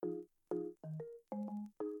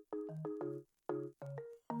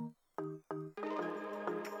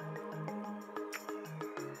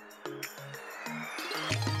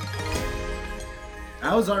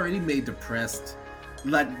I was already made depressed.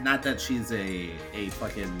 Not that she's a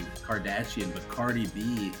fucking Kardashian, but Cardi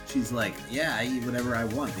B, she's like, yeah, I eat whatever I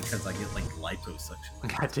want because I get like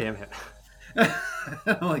liposuction. God damn it.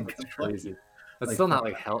 I'm like, That's crazy. That's like, still not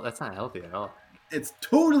like health. That's not healthy at all. It's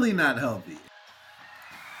totally not healthy.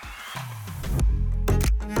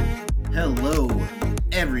 Hello,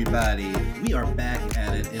 everybody. We are back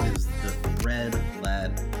at it. It is the Thread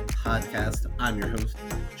Lad podcast. I'm your host,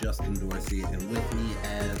 Justin Dorsey, and with me,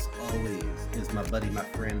 as always, is my buddy, my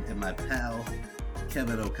friend, and my pal,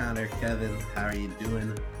 Kevin O'Connor. Kevin, how are you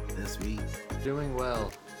doing this week? Doing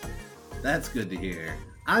well. That's good to hear.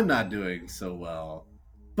 I'm not doing so well,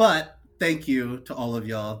 but thank you to all of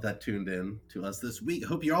y'all that tuned in to us this week.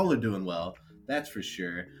 Hope you all are doing well. That's for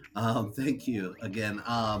sure. Thank you again.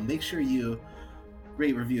 Make sure you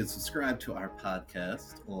rate, review, and subscribe to our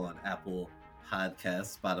podcast on Apple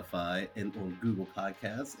Podcasts, Spotify, and on Google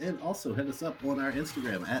Podcasts. And also hit us up on our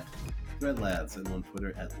Instagram at ThreadLads and on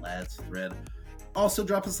Twitter at LadsThread. Also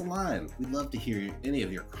drop us a line. We'd love to hear any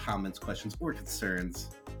of your comments, questions, or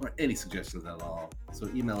concerns, or any suggestions at all. So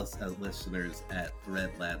email us as listeners at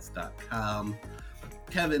threadlads.com.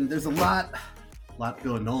 Kevin, there's a lot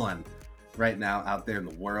going on right now out there in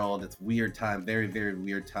the world. It's weird time, very, very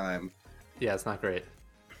weird time. Yeah, it's not great.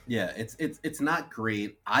 Yeah, it's not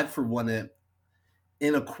great. I, for one, am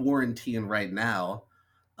in a quarantine right now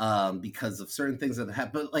because of certain things that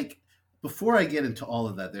happen. But like, before I get into all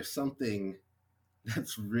of that, there's something that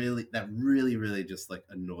really just like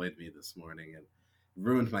annoyed me this morning and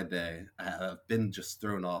ruined my day. I've been just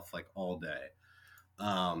thrown off like all day.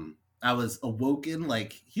 I was awoken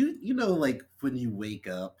like you know, like when you wake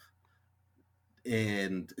up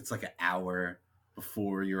and it's like an hour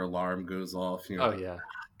before your alarm goes off. You know, like, yeah.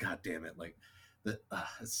 God damn it! Like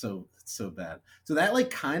it's so bad. So that like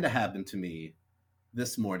kind of happened to me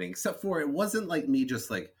this morning, except for it wasn't like me just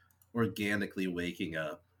like organically waking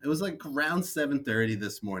up. It was like around 7:30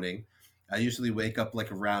 this morning. I usually wake up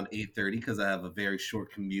like around 8:30 because I have a very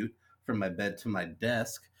short commute from my bed to my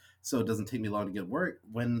desk, so it doesn't take me long to get work.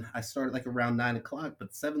 When I start like around 9 o'clock,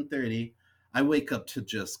 but 7:30, I wake up to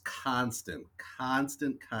just constant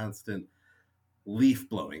leaf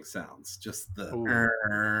blowing sounds, just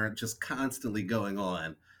just constantly going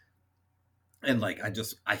on. And like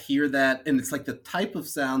I hear that, and it's like the type of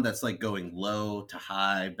sound that's like going low to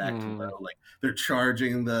high, back to low, like they're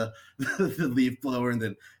charging the leaf blower and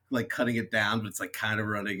then like cutting it down, but it's like kind of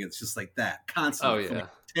running. It's just like that constantly for like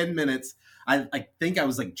 10 minutes. I think I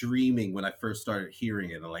was like dreaming when I first started hearing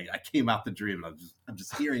it. Like I came out the dream and I'm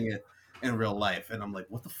just hearing it in real life, and I'm like,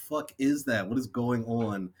 what the fuck is that? What is going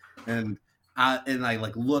on? And I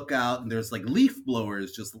like look out, and there's like leaf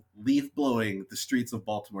blowers just leaf blowing the streets of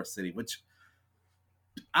Baltimore City, which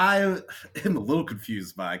I am a little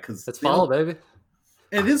confused by, because it's fall, baby.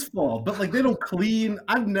 It is fall, but like they don't clean.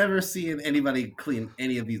 I've never seen anybody clean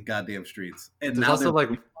any of these goddamn streets, and there's now also they're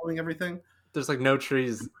like blowing everything. There's like no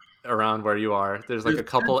trees around where you are. There's like a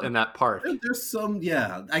couple in that park. There's some,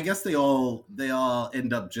 yeah. I guess they all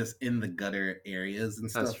end up just in the gutter areas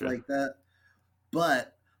and stuff like that.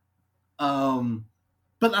 But I'm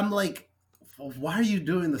like, why are you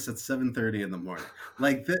doing this at 7:30 in the morning?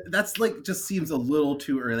 Like that's like just seems a little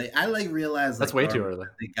too early. I like realize that's way too early.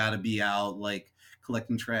 They gotta be out like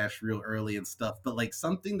collecting trash real early and stuff. But like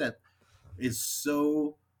something that is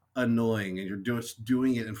so annoying, and you're just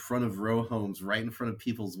doing it in front of row homes, right in front of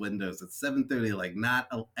people's windows at 7:30. Like not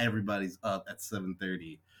everybody's up at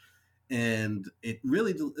 7:30. And it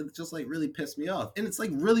just like really pissed me off. And it's like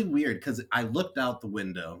really weird because I looked out the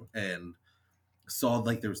window and saw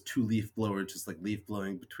like there was two leaf blowers just like leaf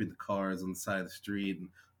blowing between the cars on the side of the street and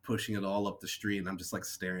pushing it all up the street. And I'm just like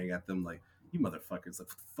staring at them like, you motherfuckers, like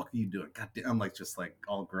what the fuck are you doing? God damn, I'm like just like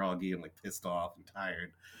all groggy and like pissed off and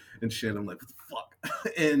tired and shit. I'm like, what the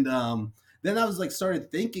fuck? And then I was like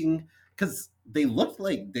started thinking, because they looked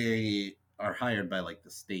like they are hired by like the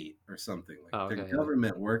state or something, like they're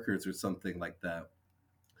government workers or something like that.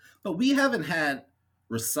 But we haven't had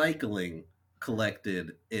recycling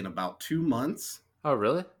collected in about 2 months. Oh,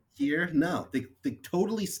 really? Here? No, they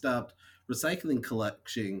totally stopped recycling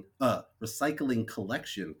collection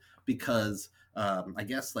because I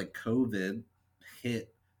guess like COVID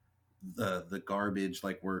hit the garbage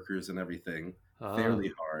like workers and everything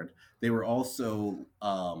fairly hard. They were also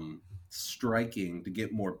striking to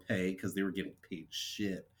get more pay because they were getting paid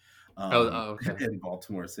shit in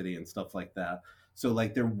Baltimore City and stuff like that. So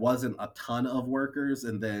like there wasn't a ton of workers,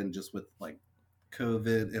 and then just with like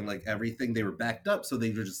COVID and like everything, they were backed up. So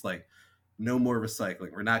they were just like, no more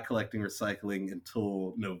recycling. We're not collecting recycling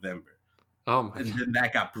until November. Oh my! And then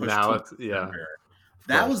that got pushed now to November. Of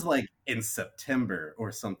That course. was like in September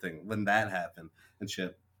or something when that happened and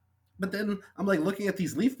shit. But then I'm like looking at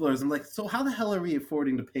these leaf blowers. I'm like, so how the hell are we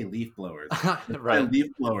affording to pay leaf blowers? Let's Right. find leaf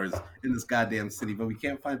blowers in this goddamn city, but we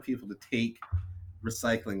can't find people to take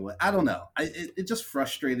recycling away. I don't know. It just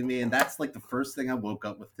frustrated me, and that's like the first thing I woke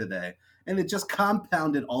up with today, and it just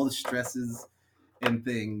compounded all the stresses and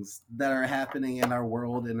things that are happening in our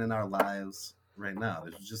world and in our lives right now.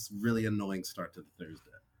 It's just really annoying start to the Thursday.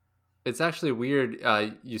 It's actually weird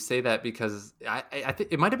you say that because I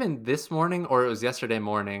think it might have been this morning or it was yesterday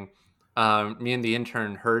morning. Me and the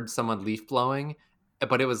intern heard someone leaf blowing,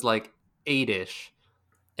 but it was like 8ish.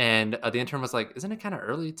 And the intern was like, "Isn't it kind of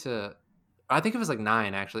early to?" I think it was like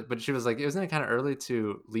 9 actually, but she was like, "Isn't it kind of early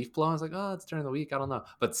to leaf blow?" I was like, "Oh, it's during the week. I don't know."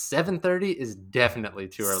 But 7:30 is definitely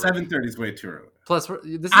too early. 7:30 is way too early. Plus, this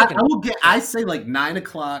is like I will get. I say like 9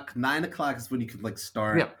 o'clock. 9 o'clock is when you can like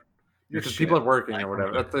start. yeah, Your because people shit. are working Like, or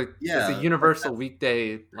whatever. It's a yeah, universal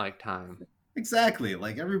weekday like time. exactly.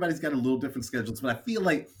 Like everybody's got a little different schedules, but I feel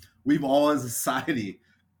like we've all as a society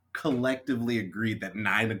collectively agreed that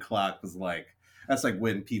 9 o'clock was like that's like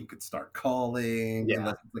when people could start calling Yeah,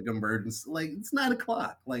 unless it's like emergency. Like it's 9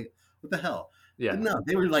 o'clock. Like what the hell? But yeah. no,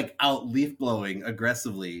 they were like out leaf blowing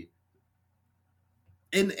aggressively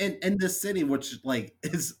in this city, which like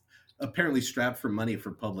is apparently strapped for money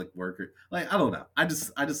for public workers. Like I don't know. I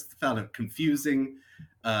just found it confusing,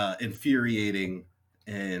 infuriating,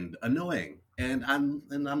 and annoying. And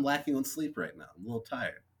I'm lacking on sleep right now. I'm a little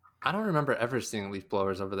tired. I don't remember ever seeing leaf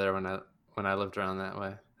blowers over there when I lived around that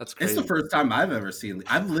way. That's It's the crazy. first time I've ever seen.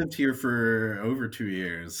 I've lived here for over 2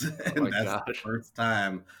 years, Oh and my that's the gosh. first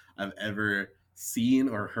time I've ever seen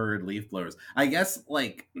or heard leaf blowers. I guess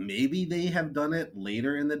like maybe they have done it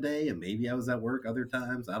later in the day, and maybe I was at work other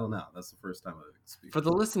times. I don't know. That's the first time I've For the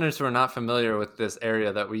experienced. listeners who are not familiar with this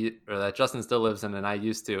area that we or that Justin still lives in and I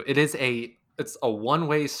used to, it's a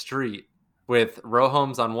one-way street with row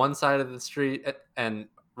homes on one side of the street and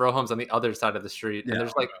row homes on the other side of the street. And Yeah, on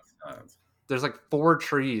both sides. there's like 4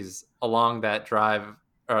 trees along that drive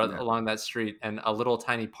or Yeah. along that street and a little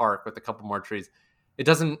tiny park with a couple more trees. It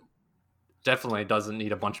doesn't definitely doesn't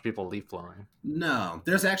need a bunch of people leaf blowing. No,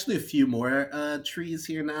 there's actually a few more trees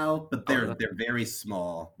here now, but Oh, really? they're very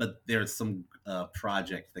small. But there's some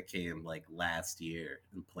project that came like last year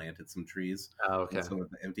and planted some trees Oh, in okay. some of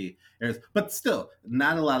the empty areas. But still,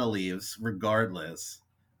 not a lot of leaves. Regardless,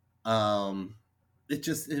 um, it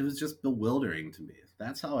was just bewildering to me.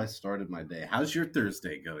 That's how I started my day. How's your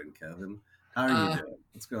Thursday going, Kevin? How are you Uh, doing?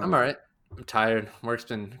 What's going I'm all on? right. I'm tired. Work's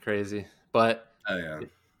been crazy, but Oh yeah.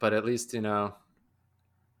 at least I'm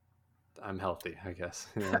healthy. I guess.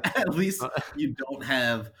 Yeah. At least you don't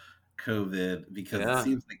have COVID because it Yeah.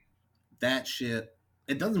 seems like that shit.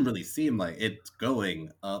 It doesn't really seem like it's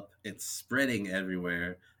going up. It's spreading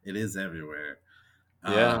everywhere. It is everywhere.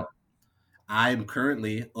 Uh, Yeah. I'm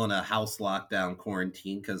currently on a house lockdown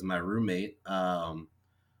quarantine because my roommate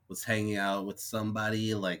was hanging out with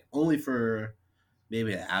somebody like only for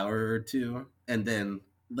maybe an hour or two, and then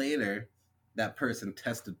later that person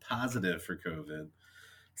tested positive for COVID.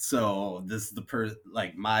 So this is the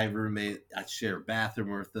like my roommate. I share a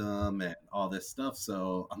bathroom with them and all this stuff.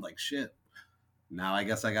 So I'm like, shit. Now I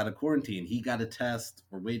guess I got to quarantine. He got a test.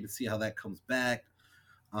 We're waiting to see how that comes back.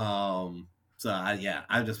 Yeah,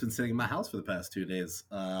 I've just been sitting in my house for the past 2 days.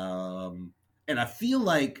 And I feel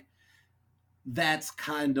like that's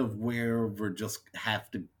kind of where we're just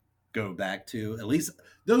have to go back to. At least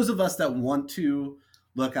those of us that want to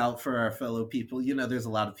look out for our fellow people. You know, there's a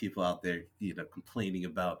lot of people out there, you know, complaining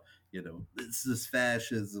about, you know, this is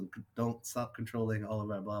fascism, don't stop controlling all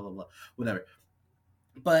of our blah blah blah, whatever.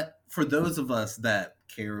 But for those of us that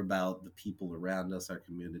care about the people around us, our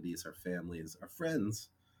communities, our families, our friends,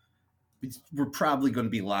 we're probably going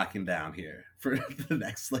to be locking down here for the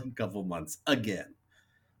next like couple months again.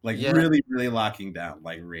 Like Yeah. really, really locking down,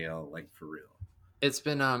 like real, like for real. It's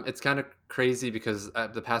kind of crazy because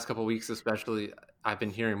the past couple weeks, especially, I've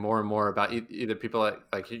been hearing more and more about either people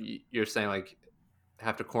you're saying like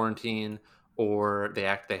have to quarantine or they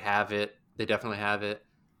have it. They definitely have it.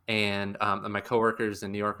 And my coworkers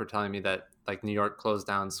in New York were telling me that like New York closed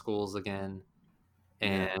down schools again. Yeah.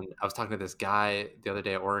 And I was talking to this guy the other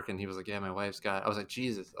day at work, and he was like, "Yeah, my wife's got." I was like,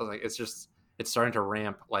 "Jesus!" I was like, it's starting to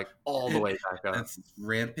ramp like all the way back up." It's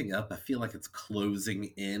ramping up. I feel like it's closing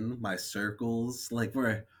in my circles. Like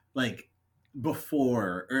we're like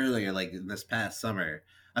before earlier, like in this past summer,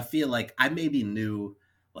 I feel like I maybe knew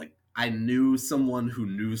like I knew someone who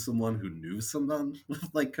knew someone who knew someone with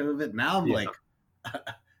like COVID. Now I'm Yeah, like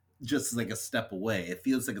just like a step away. It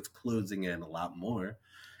feels like it's closing in a lot more.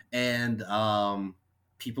 And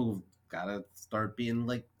people gotta start being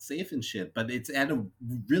like safe and shit. But it's at a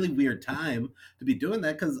really weird time to be doing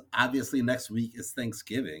that because obviously next week is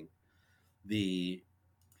Thanksgiving, the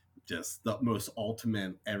just the most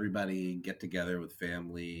ultimate everybody get together with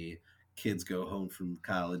family, kids go home from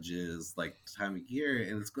colleges, like time of year,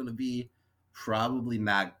 and it's going to be probably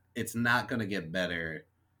not. It's not going to get better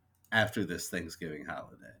after this Thanksgiving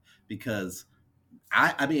holiday because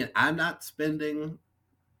I mean I'm not spending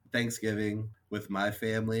Thanksgiving with my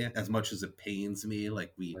family as much as it pains me.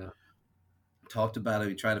 Like we Yeah. talked about it,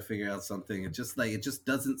 we try to figure out something. It just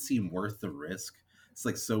doesn't seem worth the risk. It's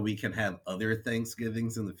like so we can have other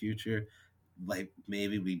Thanksgivings in the future. Like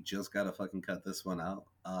maybe we just gotta fucking cut this one out.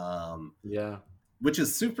 Yeah. Which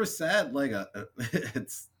is super sad. Like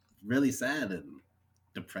it's really sad and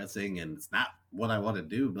depressing, and it's not what I want to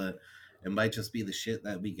do, but it might just be the shit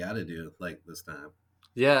that we gotta do like this time.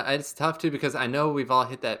 Yeah, it's tough too because I know we've all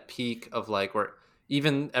hit that peak of like where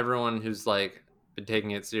even everyone who's like been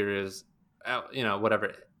taking it serious,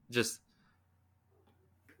 whatever, just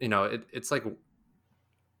it's like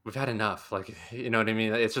we've had enough. Like, you know what I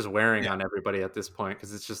mean? It's just wearing Yeah. on everybody at this point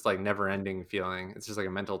because it's just like never ending feeling. It's just like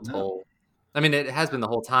a mental No. toll. I mean, it has been the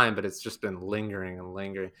whole time, but it's just been lingering and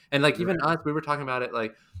lingering. And like even Right. us, we were talking about it,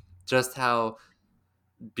 like just how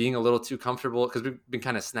being a little too comfortable because we've been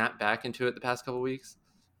kind of snapped back into it the past couple weeks.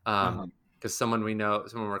 Uh-huh. Because someone we know,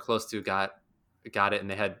 someone we're close to, got it, and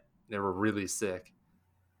they were really sick.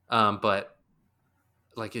 But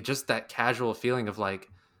like it just that casual feeling of like,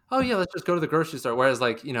 oh yeah, let's just go to the grocery store. Whereas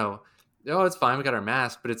like oh it's fine, we got our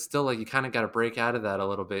mask, but it's still like you kind of got to break out of that a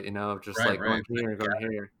little bit, just Right, like right. going here and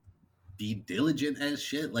going here. Be diligent as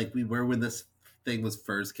shit like we were when this thing was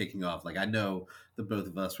first kicking off. Like I know the both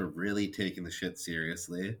of us were really taking the shit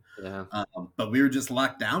seriously, Yeah, but we were just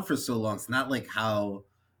locked down for so long. It's not like how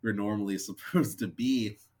we're normally supposed to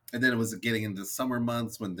be. And then it was getting into summer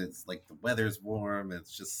months when it's like the weather's warm,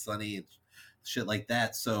 it's just sunny, and shit like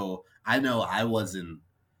that. So I know I wasn't,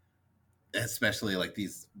 especially like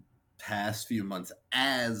these past few months,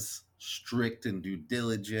 as strict and due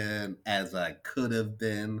diligent as I could have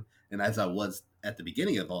been and as I was at the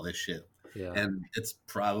beginning of all this shit. yeah. And it's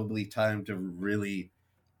probably time to really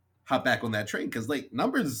hop back on that train because like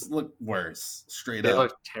numbers look worse straight They up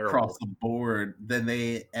look across terrible. the board than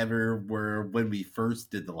they ever were when we first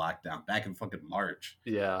did the lockdown back in fucking March.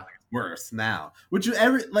 Yeah, Worse now. Would you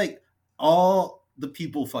ever like all the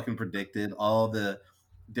people fucking predicted, all the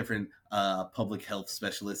different public health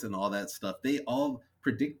specialists and all that stuff, they all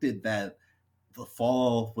predicted that the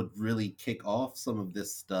fall would really kick off some of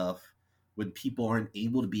this stuff when people aren't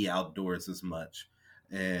able to be outdoors as much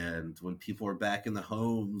and when people are back in the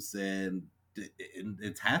homes and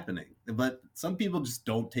it's happening. But some people just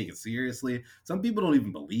don't take it seriously. Some people don't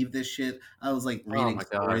even believe this shit. I was like oh reading my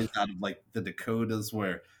stories gosh. out of like the Dakotas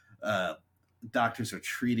where uh, doctors are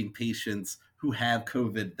treating patients who have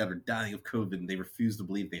COVID that are dying of COVID and they refuse to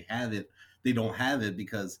believe they have it. They don't have it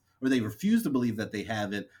because, or they refuse to believe that they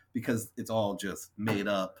have it because it's all just made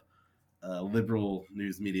up liberal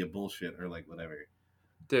news media bullshit or like whatever.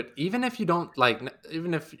 Dude, even if you don't like,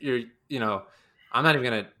 even if you're, I'm not even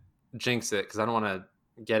gonna jinx it because I don't want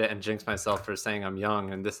to get it and jinx myself for saying I'm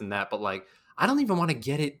young and this and that. But like, I don't even want to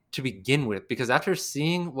get it to begin with because after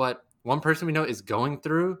seeing what one person we know is going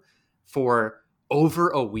through for over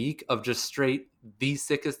a week of just straight the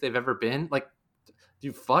sickest they've ever been, like,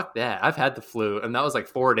 dude, fuck that. I've had the flu and that was like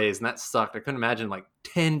 4 days and that sucked. I couldn't imagine like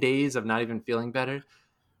 10 days of not even feeling better.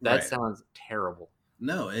 That Right. sounds terrible.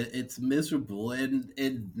 No, it's miserable,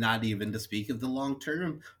 and not even to speak of the long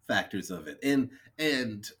term factors of it.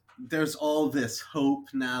 And there's all this hope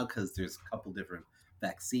now because there's a couple different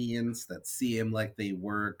vaccines that seem like they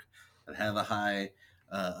work, that have a high,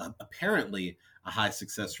 apparently a high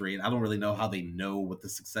success rate. I don't really know how they know what the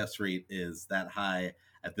success rate is that high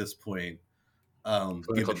at this point. Clinical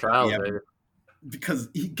Given that we trials, haven't, baby. because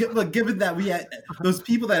given that we had those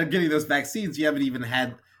people that are getting those vaccines, you haven't even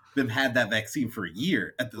had them had that vaccine for a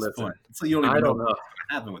year at this point, Listen, so you don't I even know don't what's know. going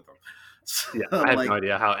to happen with them. Yeah, So, I have like, no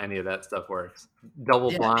idea how any of that stuff works.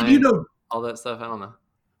 Double yeah, and you blind, know, all that stuff. I don't know.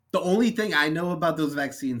 the only thing I know about those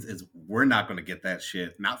vaccines is we're not going to get that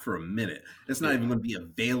shit, not for a minute. It's not even Yeah. going to be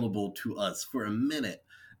available to us for a minute.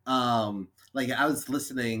 Like I was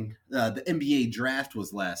listening, the NBA draft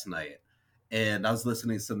was last night, and I was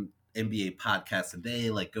listening to some NBA podcasts today,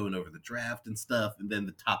 like going over the draft and stuff. And then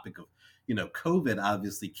the topic of, COVID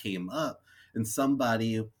obviously came up, and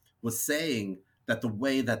somebody was saying that the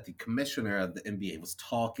way that the commissioner of the NBA was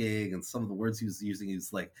talking and some of the words he was using,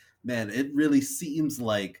 he's like, man, it really seems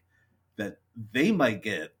like that they might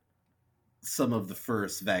get some of the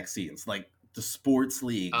first vaccines, like the sports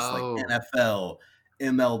leagues, like Oh, NFL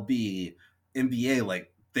MLB, NBA,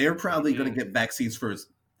 like they're probably going to Mhm. get vaccines first.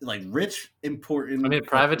 Like rich, I important, mean, fucking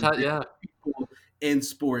private, rich yeah, people in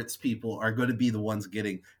sports people are going to be the ones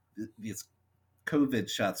getting these COVID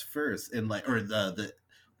shots first, and like or the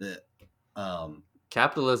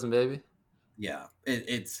capitalism, baby. yeah,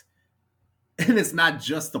 it's and it's not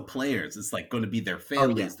just the players. It's like going to be their Oh yeah,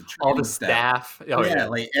 families, the all the training staff. staff. Oh Yeah, yeah,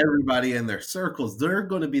 like everybody in their circles, they're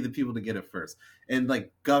going to be the people to get it first. And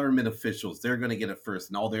like government officials, they're going to get it first,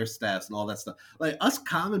 and all their staffs and all that stuff. Like us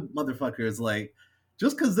common motherfuckers, like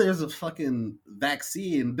just because there's a fucking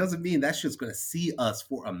vaccine doesn't mean that shit's going to see us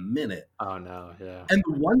for a minute. oh no, yeah. And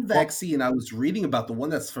the one Well, vaccine I was reading about, the one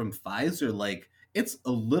that's from Pfizer, like it's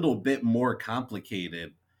a little bit more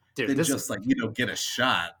complicated dude, than this just like, get a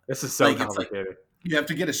shot. this is so Like it's like complicated. you have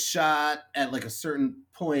to get a shot at like a certain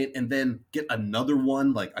point and then get another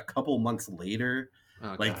one like a couple months later.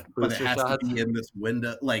 Oh Like, god, but it booster has to shots. be in this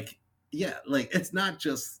window. Like, yeah, like it's not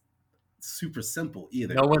just super simple No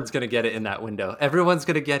either. one's gonna get it in that window. Everyone's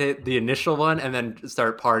gonna get it the initial one and then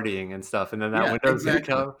start partying and stuff, and then that Yeah, window's gonna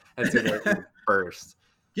exactly. come and it's gonna burst.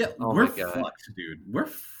 Yeah, Oh we're my god. fucked, dude. We're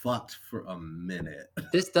fucked for a minute.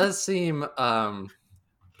 This does seem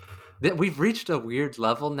that we've reached a weird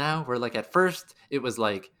level now where like at first it was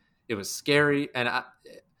scary, and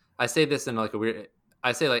I say this in like a weird,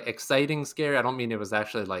 I say like exciting scary. I don't mean it was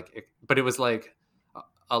actually like, but it was like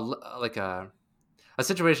like a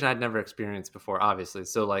situation I'd never experienced before, obviously.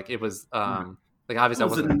 So like it was like It obviously I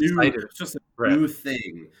was a wasn't new, excited, it was just a right? new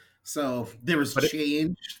thing. So there was But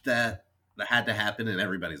change that had to happen in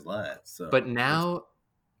everybody's lives. but So it's now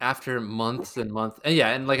after months and months, and yeah,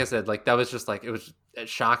 and like I said, like that was just like it was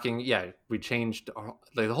shocking. Yeah, we changed,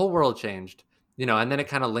 like the whole world changed, and then it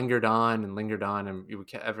kind of lingered on, and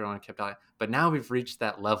everyone kept on. But now we've reached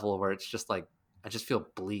that level where it's just like I just feel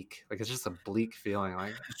bleak. Like it's just a bleak feeling.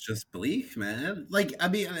 Like just bleak, man. Like I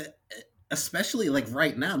mean, especially like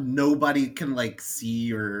right now, nobody can like see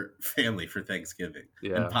your family for Thanksgiving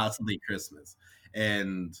and yeah. possibly Christmas,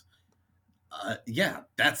 and yeah,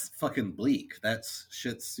 that's fucking bleak. That's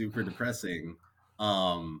shit's super depressing.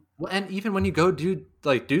 Well, and even when you go do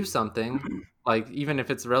something, like even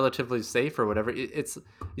if it's relatively safe or whatever, it's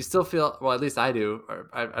you still feel, well, at least I do, or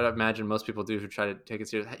I imagine most people do who try to take it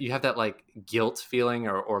serious. You have that like guilt feeling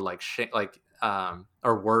or like shame, like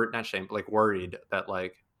or word not shame, but like worried that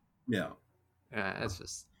like yeah. yeah, it's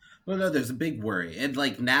just Well, no, there's a big worry, and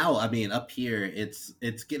like now, I mean, up here, it's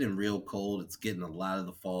getting real cold. It's getting a lot of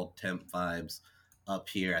the fall temp vibes up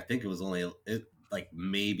here. I think it was only it like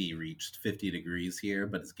maybe reached 50 degrees here,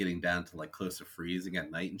 but it's getting down to like close to freezing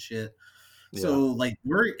at night and shit. yeah. So like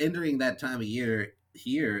we're entering that time of year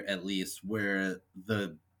here at least where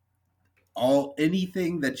the all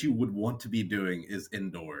anything that you would want to be doing is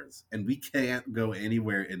indoors, and we can't go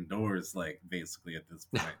anywhere indoors like basically at this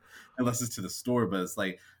point unless it's to the store. But it's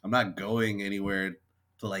like I'm not going anywhere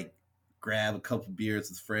to like grab a couple beers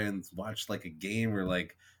with friends, watch like a game, or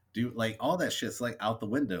like do like all that shit's like out the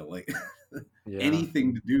window. Like Yeah.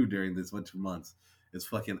 anything to do during these winter months is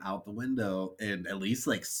fucking out the window. And at least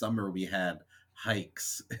like summer we had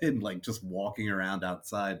hikes and like just walking around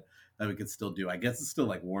outside that we could still do. I guess it's still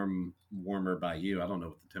like warmer by you. I don't know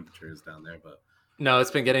what the temperature is down there, but No,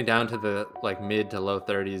 it's been getting down to the like mid to low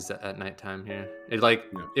 30s at nighttime here. It like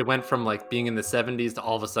yeah. it went from like being in the 70s to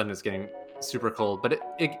all of a sudden it's getting super cold, but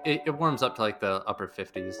it warms up to like the upper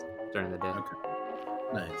 50s during the day. Okay.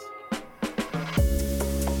 Nice.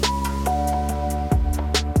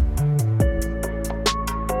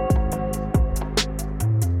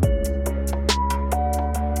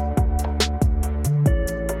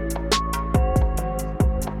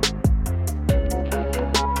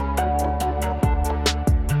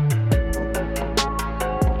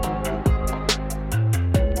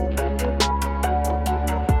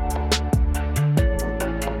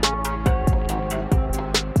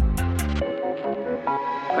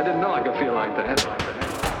 I didn't know I could feel like that.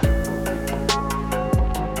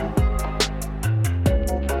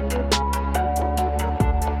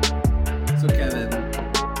 So Kevin,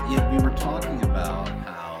 yeah, we were talking about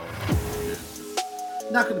how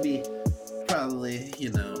there's not going to be probably,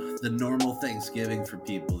 the normal Thanksgiving for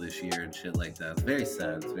people this year and shit like that. It's very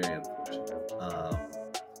sad. It's very unfortunate.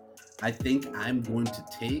 I think I'm going to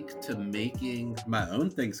take to making my own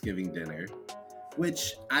Thanksgiving dinner,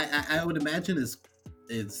 which I would imagine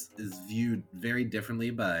is viewed very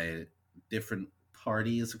differently by different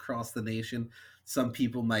parties across the nation. Some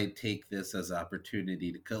people might take this as an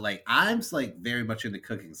opportunity to cook. Like I'm like very much into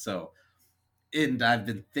cooking, so and I've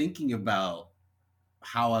been thinking about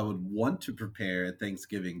how I would want to prepare a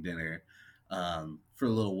Thanksgiving dinner. for a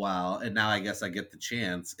little while, and now I guess I get the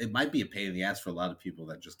chance. It might be a pain in the ass for a lot of people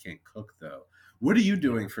that just can't cook, though. What are you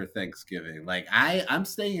doing for Thanksgiving? Like I'm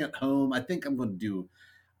staying at home. I think I'm gonna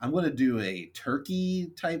do a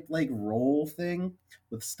turkey type like roll thing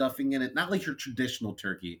with stuffing in it, not like your traditional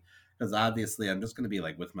turkey, because obviously I'm just gonna be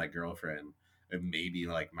like with my girlfriend and maybe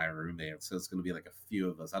like my roommate, so it's gonna be like a few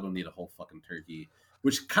of us. I don't need a whole fucking turkey,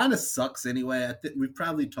 which kind of sucks anyway. I think we've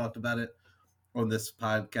probably talked about it on this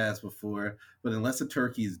podcast before, but unless a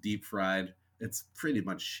turkey is deep fried, it's pretty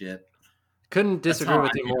much shit. Couldn't That's disagree how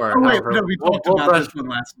with I you feel. more. Oh wait, However, no, we talked we'll about brush this one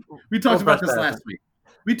last. We we'll talked brush about this that. last week.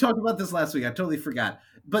 We talked about this last week. I totally forgot.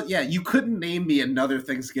 But yeah, you couldn't name me another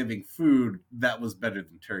Thanksgiving food that was better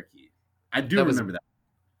than turkey. I do That was remember that.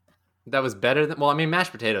 that was better than. Well, I mean,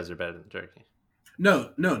 mashed potatoes are better than turkey.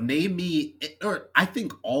 No, no, name me, or I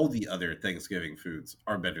think all the other Thanksgiving foods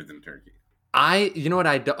are better than turkey. You know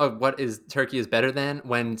what what is turkey is better than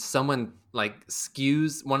when someone like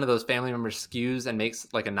skews one of those family members skews and makes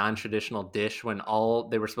like a non-traditional dish when all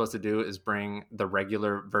they were supposed to do is bring the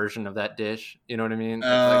regular version of that dish. You know what I mean? Like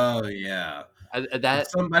Oh yeah. If that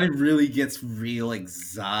somebody really gets real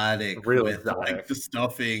exotic real with like exotic. the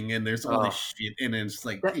stuffing and there's all this Oh, shit in it, it's just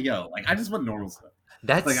like, that yo, like I just want normal stuff.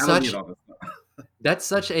 that's Like I don't need such all this stuff. that's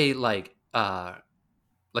such a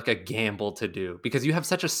like a gamble to do because you have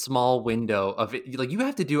such a small window of it. Like you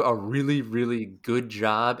have to do a really, really good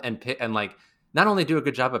job and pick and like not only do a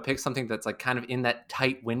good job, but pick something that's like kind of in that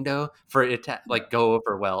tight window for it to Yeah. like go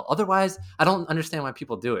over well. Otherwise, I don't understand why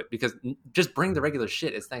people do it because just bring the regular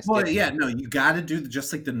shit. It's Well, Thanksgiving. yeah, no, you got to do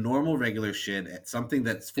just like the normal regular shit. It's something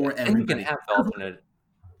that's for And you can everybody. have the alternate.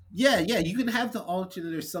 Yeah, yeah, you can have the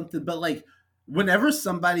alternate or something, but like whenever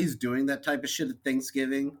somebody's doing that type of shit at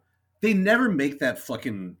Thanksgiving, they never make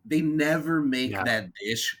Yeah. that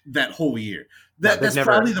dish that whole year. No, they've That's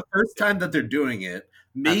never. probably the first time that they're doing it,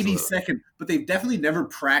 maybe Absolutely. second, but they've definitely never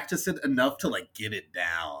practiced it enough to like get it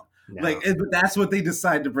down. No. Like but that's what they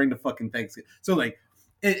decide to bring to fucking Thanksgiving. So like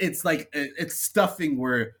it's like it's stuffing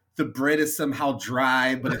where the bread is somehow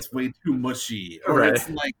dry, but it's way too mushy, or Right. it's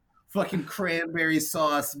like fucking cranberry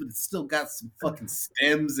sauce, but it's still got some fucking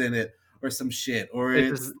stems in it, or some shit, or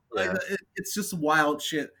It's it's just, like yeah. it's just wild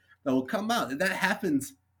shit that will come out, and that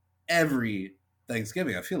happens every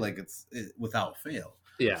Thanksgiving. I feel like without fail.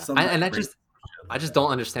 Yeah. Somebody And brings I just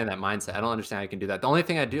don't understand that mindset. I don't understand how you can do that. The only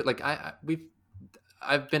thing I do, like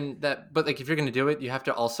I've been that, but like if you're gonna do it, you have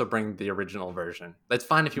to also bring the original version. That's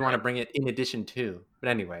fine if you want to bring it in addition to. But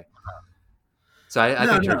anyway, so I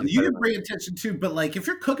no, think no, turkey's you better can than bring attention too, but like if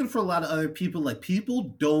you're cooking for a lot of other people, like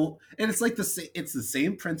people don't, and it's like it's the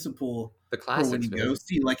same principle the for when classics, you go baby.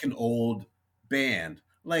 see like an old band.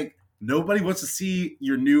 Like nobody wants to see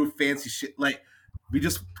your new fancy shit. Like we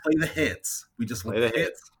just play the hits. We just want Play the the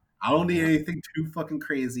hits. hits. I don't need Yeah. anything too fucking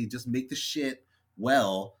crazy. Just make the shit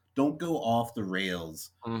well. Don't go off the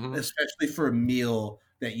rails, Hmm. especially for a meal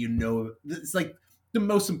that you know it's like the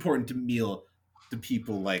most important to meal to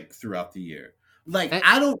people like throughout the year. Like And,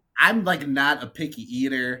 I'm like not a picky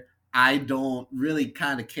eater. I don't really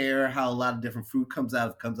kind of care how a lot of different food comes out.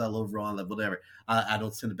 If it comes out a little wrong, like whatever. I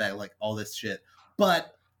don't send it back like all this shit.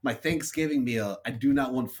 But my Thanksgiving meal, I do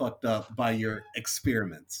not want fucked up by your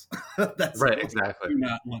experiments. That's right, what I exactly. do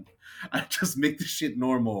not want. I just make the shit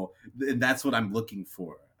normal, and that's what I'm looking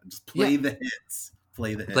for. Just Yeah, play the hits.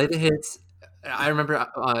 Play the play the hits. hits. I remember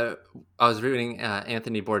I was reading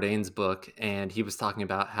Anthony Bourdain's book, and he was talking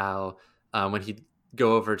about how when he'd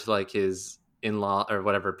go over to like his in-law or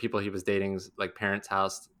whatever people he was dating's like parents'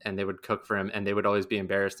 house, and they would cook for him, and they would always be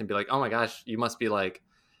embarrassed and be like, "Oh my gosh, you must be like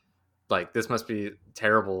this must be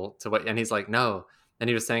terrible to what," and he's like, no. And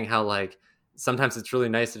he was saying how like sometimes it's really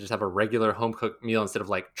nice to just have a regular home cooked meal instead of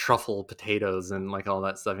like truffle potatoes and like all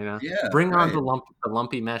that stuff, you know. Yeah, Bring on right. the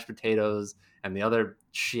lumpy mashed potatoes and the other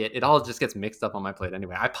shit. It all just gets mixed up on my plate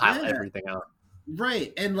anyway. I pile Yeah. everything up.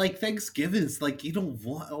 Right. And like Thanksgiving's like you don't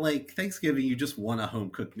want like Thanksgiving you just want a home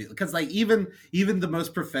cooked meal because like even the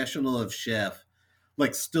most professional of chef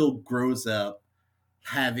like still grows up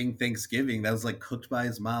having Thanksgiving that was like cooked by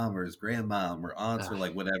his mom or his grandmom or aunts or Ugh.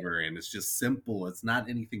 like whatever, and it's just simple. It's not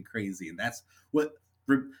anything crazy, and that's what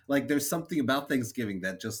like there's something about Thanksgiving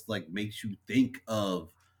that just like makes you think of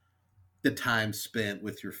the time spent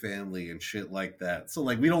with your family and shit like that. So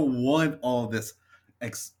like we don't want all this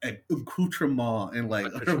accoutrement and like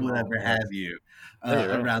or Accoutrement, whatever yes. have you Yeah, you're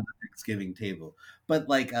right. around the Thanksgiving table. But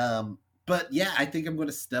like but yeah, I think I'm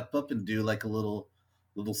gonna step up and do like a little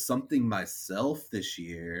something myself this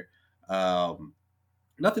year.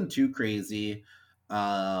 Nothing too crazy.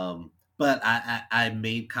 But I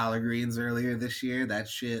made collard greens earlier this year. That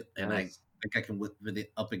shit, and I Nice. think I can whip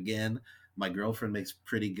it up again. My girlfriend makes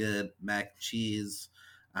pretty good mac and cheese.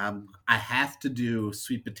 I have to do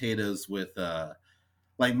sweet potatoes with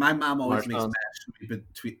like my mom always makes Marshmallows.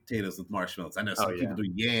 mashed sweet potatoes with marshmallows. I know Oh some yeah. people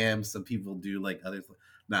do yams, some people do like others.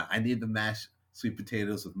 Nah, I need the mashed sweet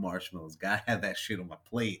potatoes with marshmallows. Gotta have that shit on my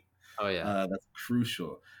plate. Oh yeah. That's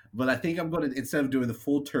crucial. But I think I'm going to, instead of doing the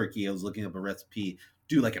full turkey, I was looking up a recipe,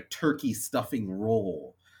 do like a turkey stuffing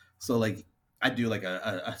roll. So like I do like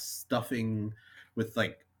a stuffing with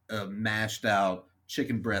like a mashed out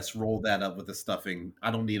chicken breast, roll that up with the stuffing.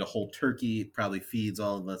 I don't need a whole turkey. It probably feeds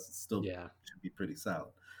all of us. It still Yeah. should be pretty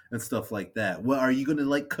solid and stuff like that. Well, are you going to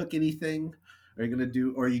like cook anything? Are you going to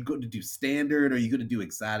do, or are you going to do standard? Or are you going to do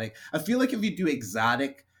exotic? I feel like if you do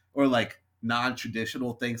exotic or like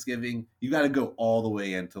non-traditional Thanksgiving, you got to go all the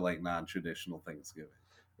way into like non-traditional Thanksgiving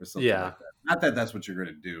or something Yeah. like that. Not that that's what you're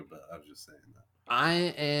going to do, but I was just saying that. I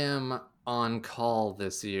am on call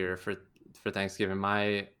this year for Thanksgiving. At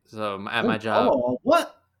my job, Oh,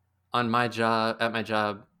 what? at my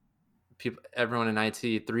job, people, everyone in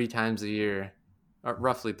IT, 3 times a year, or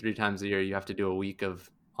roughly 3 times a year, you have to do a week of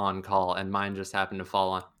on call, and mine just happened to fall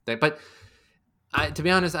on. But to be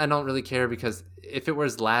honest, I don't really care, because if it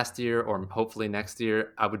was last year or hopefully next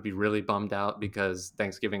year, I would be really bummed out because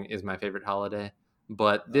Thanksgiving is my favorite holiday.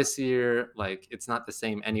 But this year, like, it's not the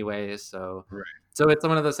same anyway, so Right. so it's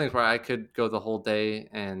one of those things where I could go the whole day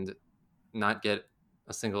and not get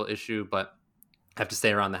a single issue, but I have to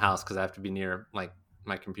stay around the house because I have to be near like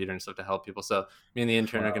my computer and stuff to help people. So me and the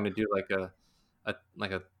intern are going to do like a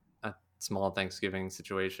small Thanksgiving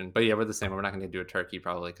situation. But yeah, we're the same. We're not going to do a turkey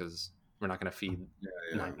probably because we're not going to feed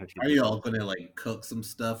Yeah. 900 Are you people. all going to like cook some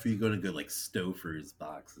stuff? Or are you going to go like Stouffer's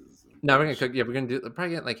boxes? No, we're gonna cook. Yeah, we're gonna do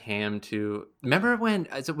probably get like ham too. Remember when?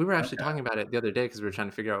 So we were actually Okay. talking about it the other day because we were trying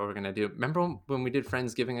to figure out what we're gonna do. Remember when we did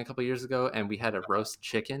Friendsgiving a couple years ago and we had a roast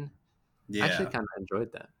chicken? I actually Yeah. kind of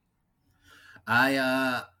enjoyed that.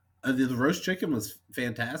 The roast chicken was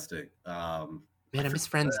fantastic. Man, I miss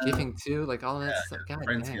Friendsgiving too. Like all that stuff. God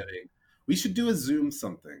dang. Friendsgiving. We should do a Zoom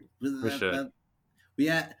something. We should. We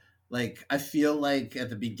had like I feel like at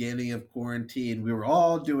the beginning of quarantine, we were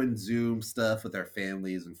all doing Zoom stuff with our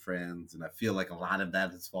families and friends, and I feel like a lot of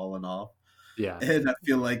that has fallen off. Yeah. And I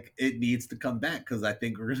feel like it needs to come back because I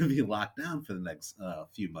think we're going to be locked down for the next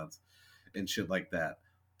few months and shit like that.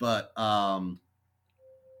 But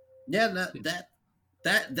yeah,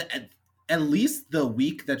 that at least the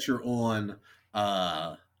week that you're on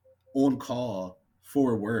call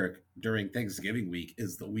for work during Thanksgiving week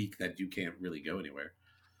is the week that you can't really go anywhere.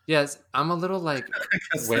 Yes, I'm a little like I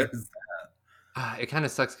guess wait. that is It kind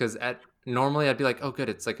of sucks because normally I'd be like, oh, good,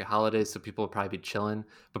 it's like a holiday, so people will probably be chilling.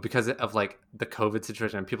 But because of like the COVID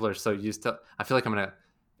situation, and people are so used to, I feel like I'm gonna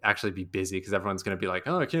actually be busy because everyone's gonna be like,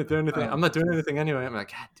 oh, I can't do anything. I'm not doing anything anyway. I'm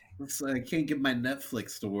like, God dang. It's like, I can't get my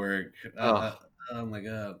Netflix to work. Oh. Oh my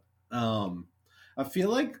god. I feel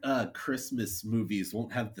like Christmas movies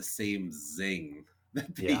won't have the same zing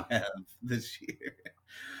that they Yeah. have this year.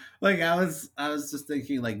 Like I was just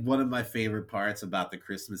thinking like one of my favorite parts about the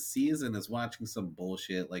Christmas season is watching some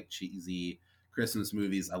bullshit like cheesy Christmas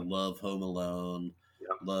movies. I love Home Alone. Yep.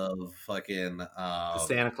 Love fucking The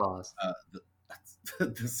Santa Claus.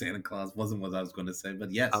 The Santa Claus wasn't what I was going to say,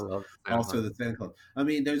 but yes, I love Santa also Claus. the Santa Claus. I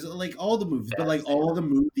mean, there's like all the movies, but Bad like Santa. all the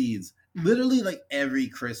movies, literally like every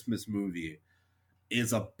Christmas movie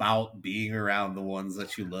is about being around the ones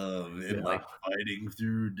that you love and Yeah. like fighting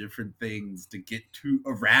through different things to get to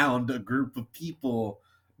around a group of people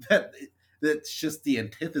that's just the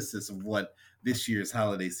antithesis of what this year's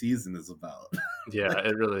holiday season is about. Yeah,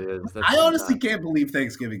 it really is. I honestly can't believe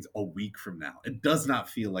Thanksgiving's a week from now. It does not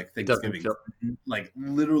feel like It doesn't Thanksgiving like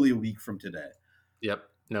literally a week from today. Yep.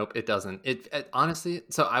 Nope, it doesn't. It honestly.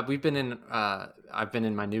 So I've been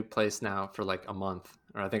in my new place now for like a month,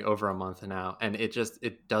 or I think over a month now, and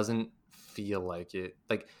it doesn't feel like it.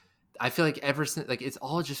 Like I feel like ever since, like it's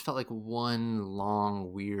all just felt like one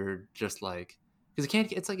long weird, just like because it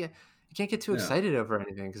can't. It's like you can't get too Yeah. excited over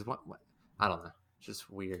anything because what I don't know, it's just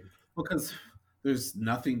weird. Because there's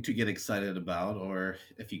nothing to get excited about, or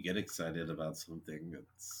if you get excited about something,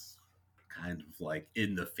 it's kind of like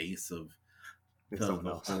in the face of It's the something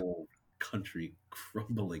else. whole country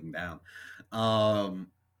crumbling down.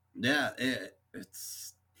 Yeah,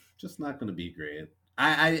 it's just not going to be great.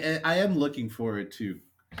 I am looking forward to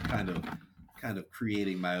kind of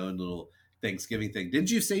creating my own little Thanksgiving thing. Didn't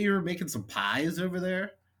you say you were making some pies over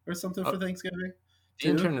there or something for Thanksgiving? The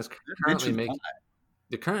intern is currently Mentioned making pie.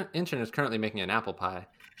 the current intern is currently making an apple pie.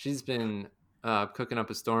 She's been cooking up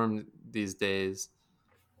a storm these days.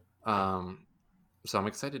 So I'm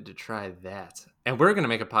excited to try that. And we're gonna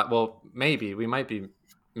make a pie. Well, maybe we might be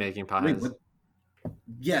making pies. Wait,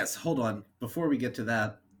 Yes, hold on. Before we get to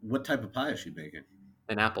that, what type of pie is she making?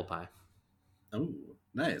 An apple pie. Oh,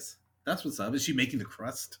 nice. That's what's up. Is she making the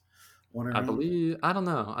crust on her I own? believe. I don't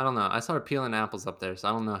know. I don't know. I saw her peeling apples up there, so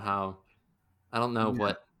I don't know how. I don't know Yeah,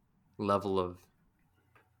 what level of.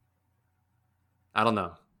 I don't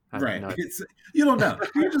know. I have right. no. It's you don't know.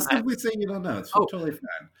 You're just I, simply saying you don't know. It's oh, totally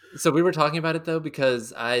fine. so we were talking about it though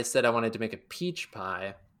because I said I wanted to make a peach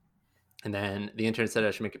pie, and then the intern said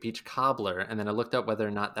I should make a peach cobbler, and then I looked up whether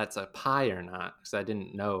or not that's a pie or not because I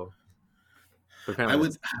didn't know. But I apparently,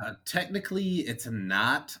 would that's technically it's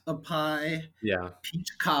not a pie. yeah.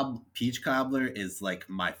 Peach cobbler is like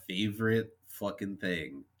my favorite fucking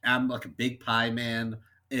thing. I'm like a big pie man,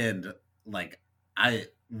 and like I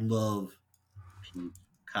love peach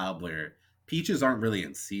cobbler. Peaches aren't really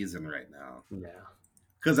in season right now. Yeah.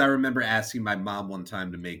 Because I remember asking my mom one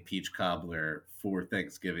time to make peach cobbler for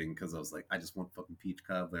Thanksgiving because I was like, I just want fucking peach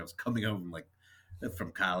cobbler. I was coming home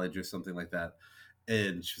from college or something like that.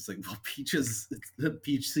 And she was like, well, the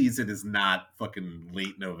peach season is not fucking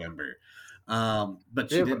late November. But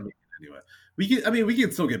she Yeah. did make it anyway. We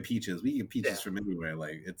can still get peaches. We can get peaches Yeah. from anywhere.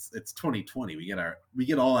 Like it's 2020. We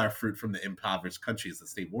get all our fruit from the impoverished countries that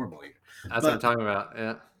stay warm all year. That's what I'm But talking about.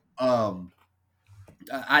 Yeah. um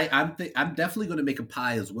I'm definitely going to make a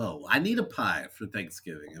pie as well. I need a pie for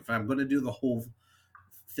Thanksgiving if I'm going to do the whole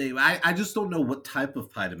thing. I just don't know what type of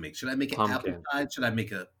pie to make. Should I make an apple Pumpkin pie? Should I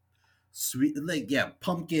make a sweet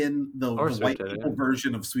pumpkin, or the sweet white potato. people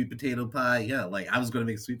version of sweet potato pie? Yeah, like I was going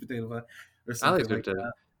to make sweet potato pie or I like something sweet like potato.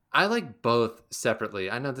 that. I like both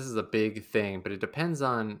separately. I know this is a big thing, but it depends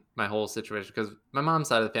on my whole situation because my mom's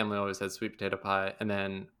side of the family always had sweet potato pie, and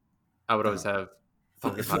then I would always Uh, have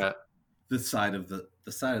pumpkin the, pie. the side of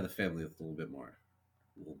the family with a little bit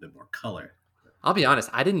more color. I'll be honest,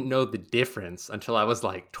 I didn't know the difference until I was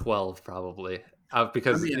like 12, probably, I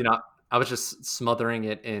because mean, I was just smothering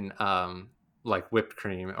it in like whipped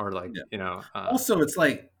cream or like yeah. uh, Also, it's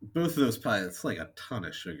like both of those pies. It's like a ton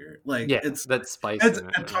of sugar. Like yeah, that's spice it's in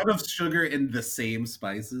it. a Yeah. ton of sugar in the same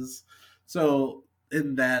spices. So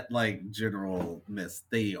in that like general miss,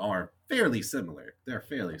 they are fairly similar. They're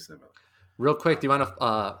fairly similar. Real quick, do you want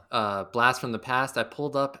to blast from the past? I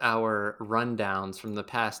pulled up our rundowns from the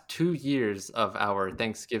past 2 years of our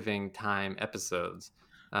Thanksgiving time episodes.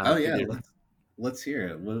 Oh yeah, Figured let's hear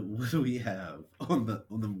it. What do we have on the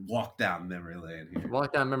walk down memory lane here?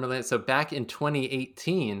 walk down memory lane. So back in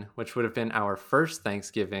 2018, which would have been our first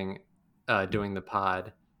Thanksgiving doing the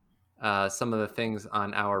pod, some of the things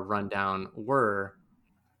on our rundown were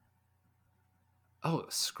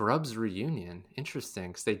Scrubs reunion. Interesting,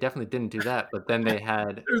 because they definitely didn't do that, but then they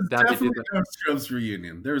had There's now they did definitely no Scrubs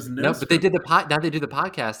reunion. There's no no, but they Scrubs. did the pod. Now they do the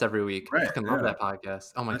podcast every week. I Right? fucking love Yeah, that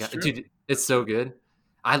podcast. Oh my that's god, true. dude, it's so good.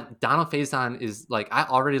 Donald Faison is like I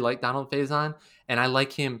already like Donald Faison, and I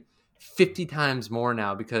like him 50 times more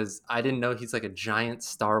now because I didn't know he's like a giant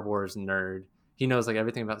Star Wars nerd. He knows like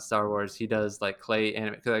everything about Star Wars. He does like clay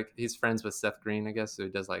anime. Like he's friends with Seth Green, I guess. So he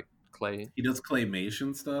does like clay He does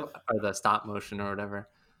claymation stuff. or the stop motion or whatever.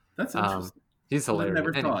 That's Um, interesting. he's Would have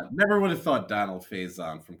hilarious. Anyway, never would have thought Donald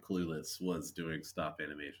Faison from Clueless was doing stop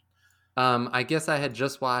animation. I guess I had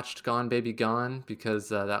just watched Gone Baby Gone because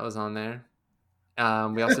that was on there.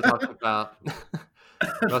 We also talked about we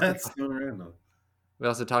also, That's so random. we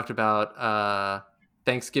also talked about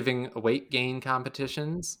Thanksgiving weight gain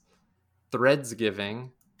competitions, Threadsgiving,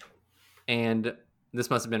 and this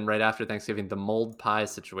must have been right after Thanksgiving, the mold pie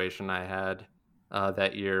situation I had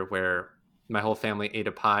that year where my whole family ate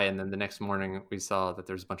a pie and then the next morning we saw that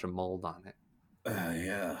there's a bunch of mold on it.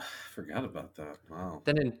 Yeah, forgot about that. Wow.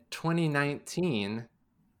 Then in 2019,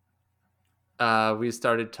 we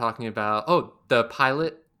started talking about the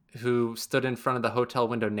pilot who stood in front of the hotel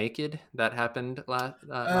window naked. That happened last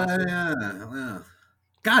year. Yeah.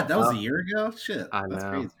 God, that was a year ago. Shit, I that's know,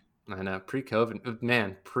 crazy. I know. Pre-COVID,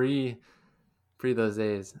 man, pre those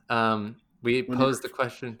days. We When posed the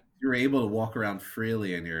question. you were able to walk around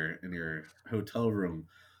freely in your hotel room,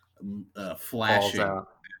 Balls flashing out.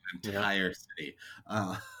 the entire city.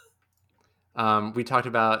 We talked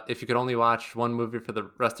about if you could only watch one movie for the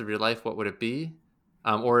rest of your life, what would it be?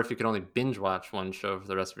 Or if you could only binge watch one show for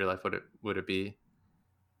the rest of your life, what would it be?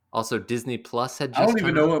 Also, Disney Plus had just I don't even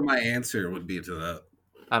come know out. what my answer would be to that.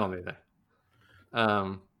 I don't either.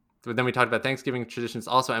 But then we talked about Thanksgiving traditions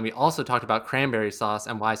also, and we also talked about cranberry sauce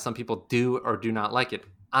and why some people do or do not like it.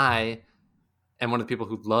 I am one of the people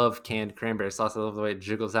who love canned cranberry sauce. I love the way it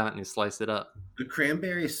jiggles out and you slice it up. The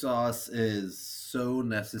cranberry sauce is so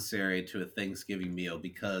necessary to a Thanksgiving meal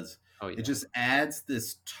because Oh yeah, it just adds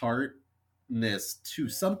this tartness to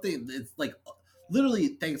something. It's like literally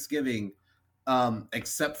Thanksgiving.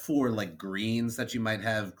 except for like greens that you might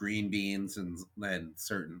have, green beans and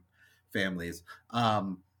certain families.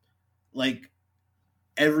 Like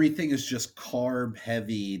everything is just carb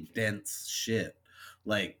heavy, dense shit.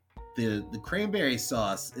 Like the cranberry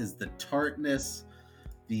sauce is the tartness,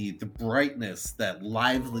 the brightness that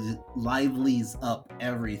livelies up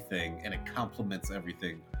everything, and it complements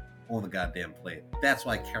everything on the goddamn plate. That's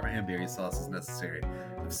why cranberry sauce is necessary.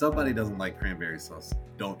 If somebody doesn't like cranberry sauce,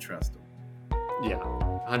 don't trust them. Yeah,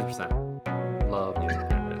 100%. Love me some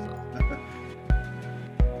cranberry sauce.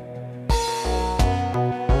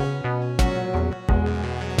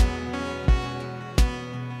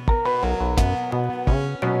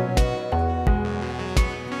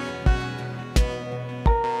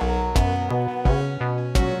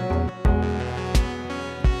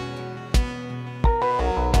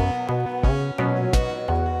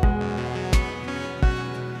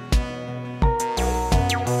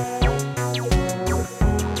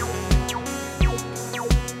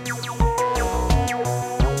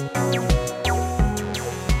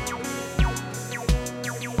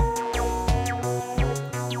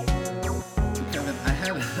 Kevin, I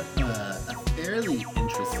had a fairly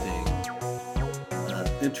interesting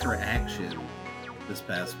interaction this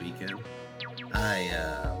past weekend.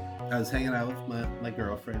 I was hanging out with my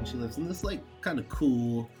girlfriend. She lives in this like kind of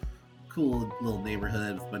cool little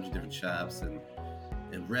neighborhood with a bunch of different shops and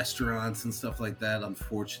restaurants and stuff like that.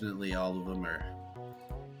 Unfortunately, all of them are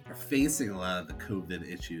facing a lot of the COVID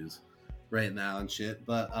issues right now and shit.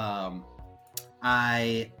 But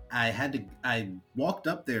I walked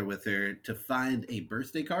up there with her to find a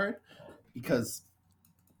birthday card because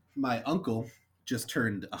my uncle just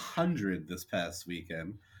turned 100 this past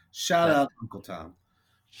weekend. Shout That- out Uncle Tom.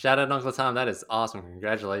 Shout out Uncle Tom. That is awesome.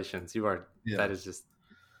 Congratulations. Yeah. That is just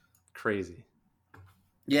crazy.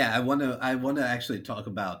 Yeah, I want to actually talk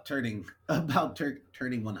about turning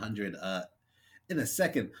 100 in a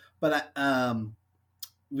second, but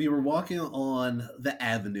we were walking on the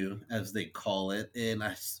avenue, as they call it, and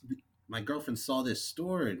my girlfriend saw this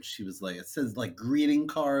store, and she was like, it says like greeting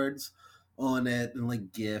cards on it and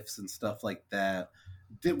like gifts and stuff like that.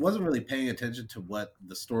 Wasn't really paying attention to what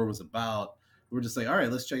the store was about. We were just like, all right,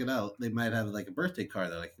 let's check it out. They might have like a birthday card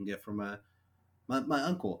that I can get for my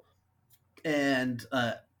uncle. And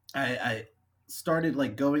I started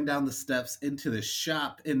like going down the steps into the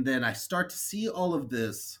shop, and then I start to see all of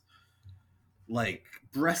this like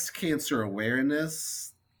breast cancer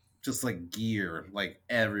awareness, just like gear like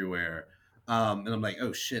everywhere. And I'm like,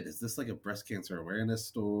 oh shit, is this like a breast cancer awareness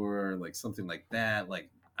store, like something like that? Like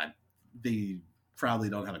they probably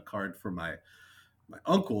don't have a card for my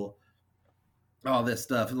uncle, all this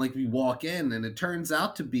stuff. And like we walk in, and it turns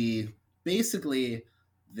out to be basically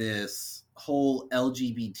this whole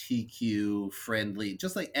LGBTQ friendly,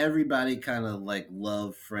 just like everybody kind of like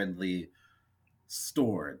love friendly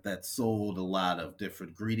store that sold a lot of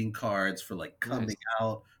different greeting cards for like coming Nice.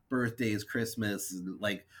 out, birthdays, Christmas, and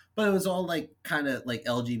like, but it was all like kind of like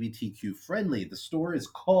LGBTQ friendly. The store is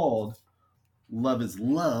called Love is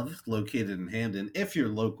Love, located in Hamden. If you're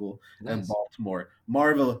local in Nice. Baltimore,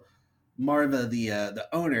 Marva, the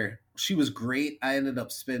owner, she was great. I ended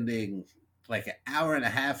up spending like an hour and a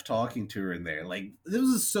half talking to her in there. Like this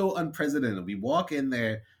was so unprecedented. We walk in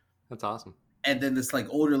there, That's awesome. and then this like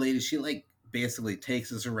older lady, she like basically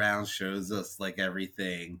takes us around, shows us like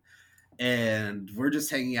everything, and we're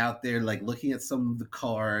just hanging out there like looking at some of the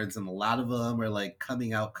cards, and a lot of them are like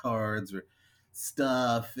coming out cards or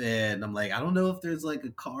stuff. And I'm like, I don't know if there's like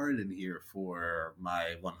a card in here for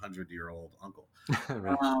my 100-year-old uncle.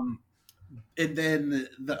 Right. And then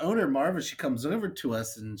the owner, Marva, she comes over to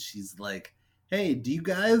us and she's like, hey, do you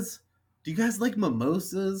guys like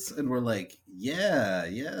mimosas? And we're like, yeah,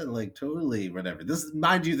 like totally, whatever. This,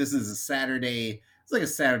 mind you, this is a Saturday. It's like a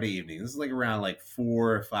Saturday evening. This is like around like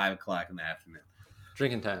 4 or 5 o'clock in the afternoon.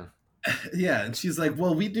 Drinking time. Yeah, and she's like,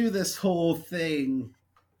 well, we do this whole thing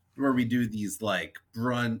where we do these like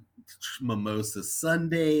brunch mimosa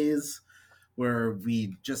Sundays, where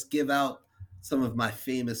we just give out some of my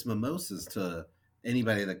famous mimosas to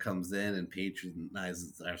anybody that comes in and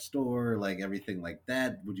patronizes our store, like everything like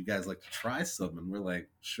that. Would you guys like to try some? And we're like,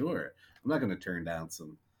 sure. I'm not going to turn down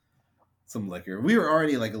some liquor. We were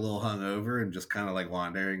already like a little hungover and just kind of like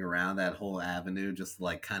wandering around that whole avenue, just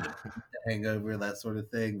like kind of hangover, that sort of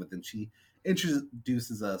thing. But then she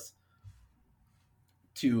introduces us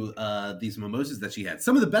to these mimosas that she had.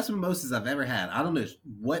 Some of the best mimosas I've ever had. I don't know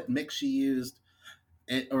what mix she used,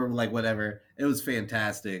 or like whatever. It was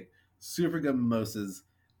fantastic. Super good mimosas.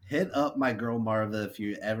 Hit up my girl Marva if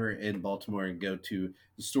you're ever in Baltimore and go to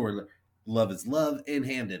the store Love is Love in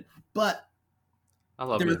Hamden. But I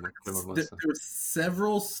love There, me a there, Melissa. there was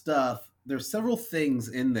several things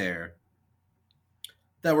in there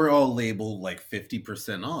that were all labeled like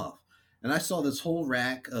 50% off. And I saw this whole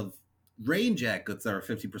rack of rain jackets that were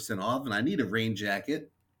 50% off, and I need a rain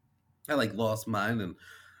jacket. I like lost mine, and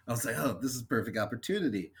I was like, oh, this is a perfect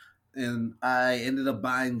opportunity. And I ended up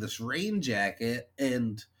buying this rain jacket,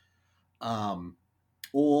 and um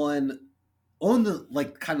on the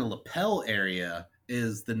like kind of lapel area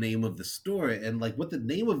is the name of the store, and like what the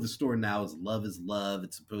name of the store now is love.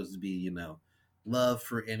 It's supposed to be, love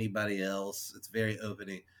for anybody else. It's very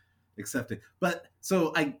opening, accepting. But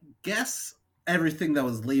so I guess everything that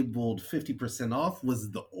was labeled 50% off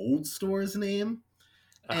was the old store's name.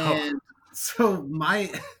 Oh, And so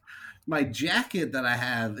my jacket that I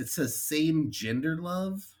have, it says same gender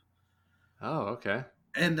love. oh, okay.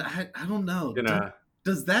 And I don't know. Gonna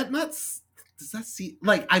Does that not does that see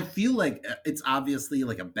like I feel like it's obviously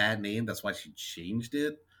like a bad name. That's why she changed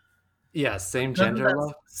it. yeah, same Doesn't gender that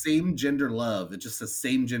love. same gender love? It just says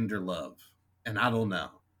same gender love, and I don't know.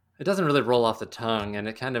 It doesn't really roll off the tongue, and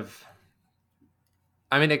it kind of.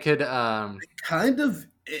 I mean, it could.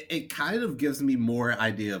 It kind of gives me more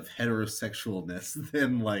idea of heterosexualness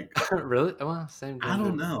than like Really? Well, same I gender.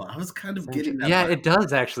 don't know. I was kind of Same getting gen- that. yeah, vibe. it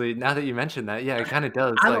does actually. Now that you mention that, yeah, it kind of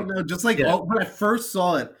does. I Like, don't know. Just like yeah. when I first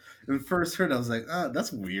saw it and first heard, it, I was like, oh,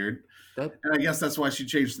 that's weird. that And I guess that's why she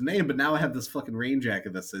changed the name. But now I have this fucking rain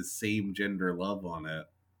jacket that says same gender love on it.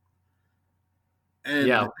 And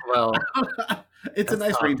yeah. Well, it's a that's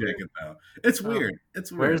nice tough, rain dude. jacket though. It's Oh, weird.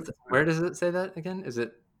 It's weird. where does it say that again? Is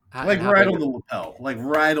it Like how right big on the lapel, like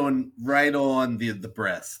right on the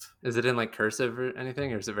breast. is it in like cursive or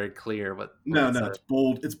anything, or is it very clear what No, it no, says? it's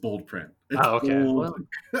bold. It's bold print. It's Oh, okay. bold.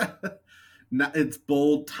 Well, It's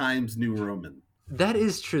bold times New Roman. that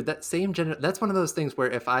is true. That same gender. That's one of those things where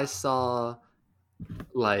if I saw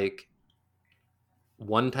like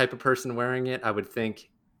one type of person wearing it, I would think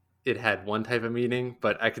it had one type of meaning,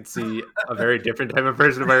 but I could see a very different type of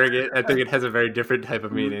person wearing it. I think it has a very different type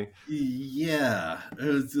of meaning. Yeah,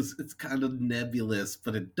 it's kind of nebulous,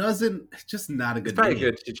 but it doesn't. It's just not a It's good probably name.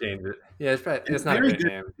 good to change it. Yeah, it's It's not a very great good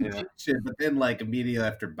name. to Yeah. teach it, but then like immediately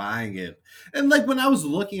after buying it, and like when I was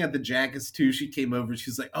looking at the jackets too, she came over.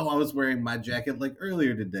 She's like, "Oh, I was wearing my jacket like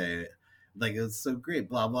earlier today. Like it's so great.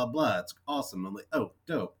 Blah blah blah. It's awesome." I'm like, "Oh,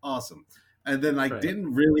 dope, awesome." And then I Right.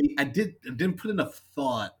 didn't put enough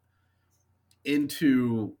thought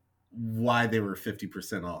into why they were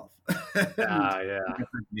 50% off. Yeah.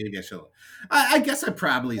 Maybe I should. I guess I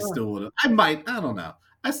probably Well, still would have. I might. I don't know.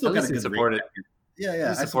 I still at got a least you good rate. supported. Yeah, You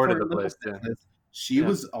yeah. I supported the supported place local too. business. She Yeah.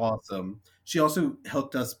 was awesome. She also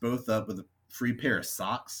hooked us both up with a free pair of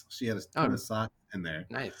socks. She had a ton Oh, of socks in there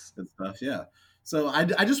nice. and stuff. Yeah. So I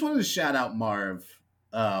just wanted to shout out Marv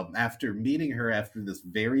after meeting her after this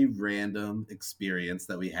very random experience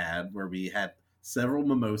that we had where we had several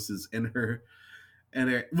mimosas in her,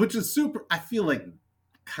 which is super. I feel like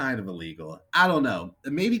kind of illegal. I don't know.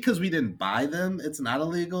 Maybe because we didn't buy them, it's not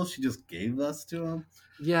illegal. She just gave us to them.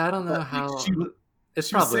 Yeah, I don't know But like, how. It's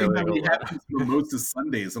she was probably saying how we illegal, have but these mimosa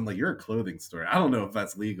Sundays. I'm like, you're a clothing store. I don't know if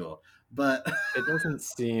that's legal, but it doesn't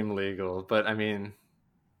seem legal. But I mean,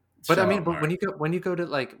 shout out but Marv. when you go to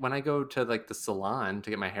like when I go to like the salon to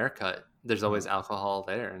get my hair cut, there's always Uh-huh. alcohol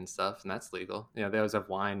there and stuff, and that's legal. You know, they always have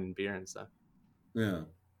wine and beer and stuff. Yeah.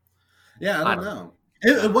 Yeah, I I don't don't know. know. I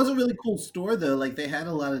It don't know. was a really cool store though. Like they had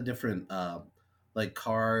a lot of different like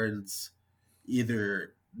cards,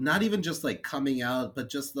 either not even just like coming out, but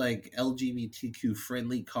just like LGBTQ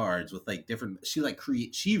friendly cards with like different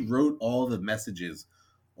she wrote all the messages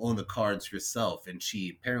on the cards herself, and she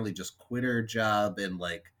apparently just quit her job, and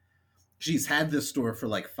like she's had this store for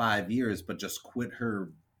like 5 years, but just quit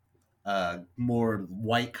her more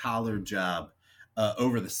white collar job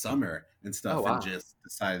over the summer and Oh stuff, and wow, just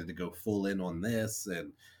decided to go full in on this.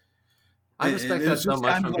 And I respect it that was so just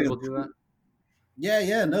much kind of when like people do that.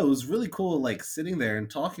 yeah, no, it was really cool, like sitting there and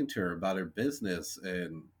talking to her about her business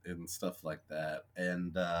and stuff like that.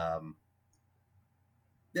 And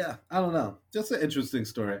yeah, I don't know, just an interesting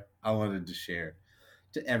story I wanted to share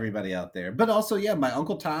to everybody out there. But also, yeah, my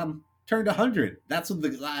Uncle Tom turned 100. That's what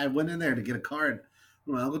I went in there to get a card.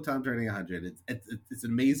 My Uncle Tom turning 100. It's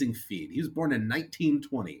an amazing feat. He was born in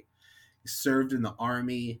 1920. He served in the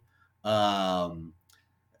army. Um,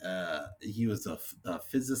 he was a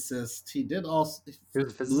physicist. He did also He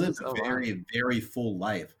was a lived physicist. a Oh wow. very full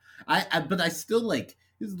life. But I still like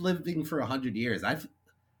he's living for 100 years.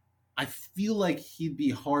 I feel like he'd be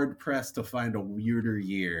hard pressed to find a weirder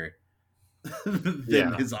year than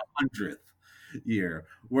Yeah. his 100th. year,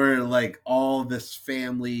 where like all this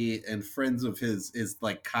family and friends of his is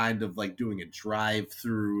like kind of like doing a drive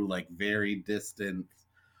through, like very distant,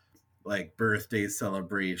 like birthday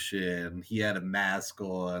celebration. He had a mask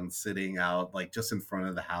on, sitting out like just in front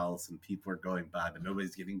of the house, and people are going by, but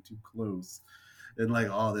nobody's getting too close, and like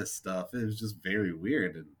all this stuff. It was just very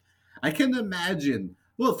weird, and I can imagine.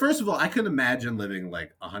 Well, first of all, I can imagine living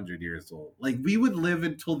like 100 years old. Like we would live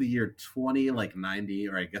until the year 20, like 90,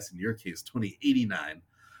 or I guess in your case 2089.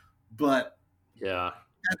 But Yeah.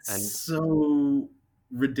 that's And so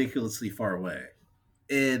ridiculously far away,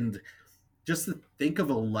 and just to think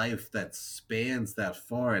of a life that spans that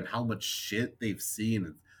far and how much shit they've seen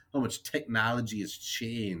and how much technology has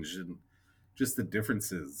changed and just the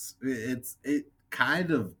differences. It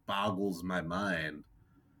kind of boggles my mind,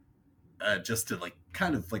 just to like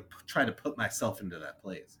kind of like try to put myself into that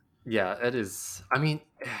place. yeah, it is. I mean,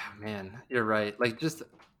 man, you're right. Like just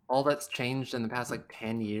all that's changed in the past like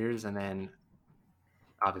 10 years and then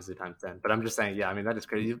obviously times 10. But I'm just saying, yeah, I mean, that is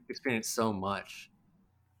crazy. You've experienced so much.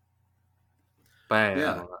 But I don't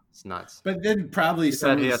Yeah, know. It's nuts. but then probably He some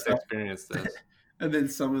said of he the has to stuff, experience this. and then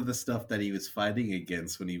some of the stuff that he was fighting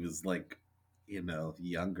against when he was like,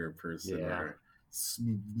 younger person, Yeah. or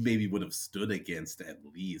maybe would have stood against at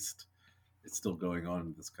least. It's still going on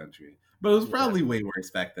in this country, but it was probably way worse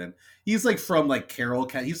back then. He's like from like Carroll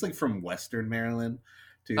County. He's like from Western Maryland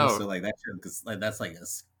too. Oh. So like that, because like, that's like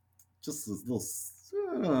just this little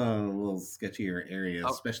sketchier area,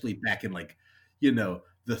 especially back in like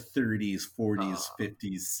the 30s, 40s,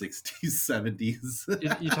 50s, 60s,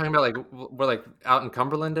 70s. You talking about like we're like out in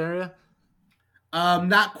Cumberland area?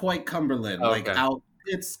 Not quite Cumberland. Like Okay. out,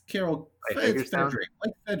 it's Carroll, Like it's Hagerstown? Frederick,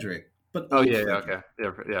 like Frederick, but Oh old yeah, Frederick.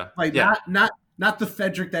 okay. Yeah. Like Yeah. not the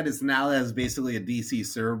Frederick that is now as basically a DC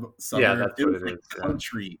suburb. Yeah, that's it what was it like is,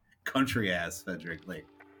 yeah. country ass Frederick, like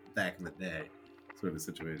back in the day, sort of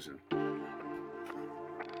situation.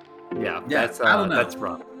 Yeah, Yeah, that's I don't know. that's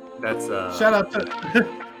rough. That's Shout out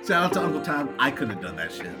to Uncle Tom. I couldn't have done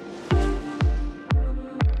that shit.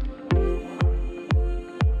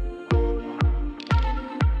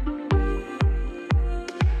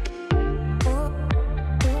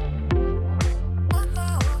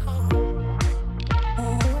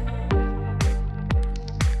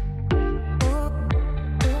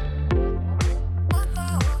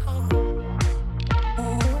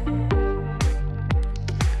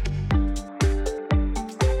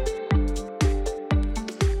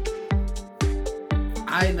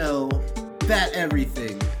 I know that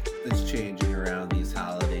everything is changing around these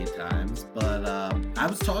holiday times, but I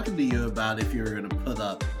was talking to you about if you were going to put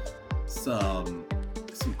up some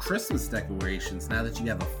Christmas decorations now that you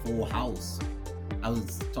have a full house. I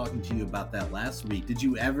was talking to you about that last week. Did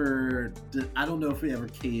you ever? I don't know if we ever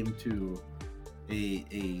came to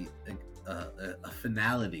a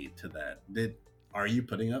finality to that. Are you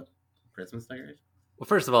putting up Christmas decorations? Well,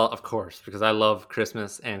 first of all, of course, because I love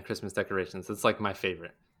Christmas and Christmas decorations. It's like my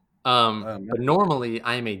favorite. But normally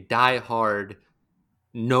I am a diehard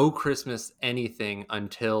no Christmas anything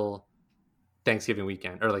until Thanksgiving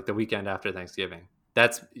weekend or like the weekend after Thanksgiving.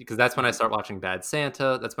 That's because that's when I start watching Bad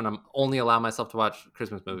Santa. That's when I'm only allow myself to watch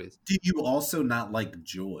Christmas movies. Do you also not like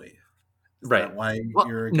Joy? Is Right. that why Well,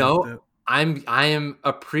 you're against no. it? I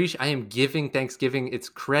am giving Thanksgiving its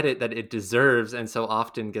credit that it deserves and so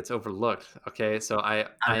often gets overlooked. Okay, so I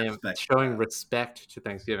am respect showing that. respect to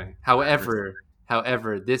Thanksgiving. However,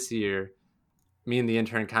 this year, me and the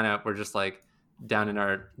intern kind of were just like down in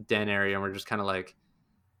our den area, and we're just kind of like,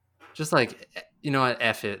 you know what,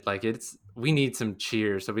 F it. Like we need some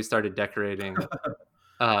cheer, so we started decorating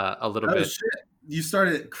a little Oh bit. shit! You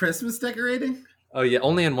started Christmas decorating? Oh yeah,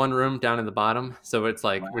 only in one room down in the bottom. So it's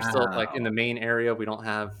like we're still like Wow. in the main area. We don't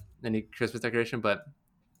have any Christmas decoration, but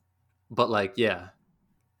like yeah,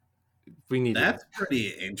 we need That's pretty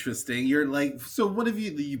interesting. You're like, so what have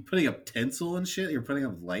you putting up tinsel and shit? You're putting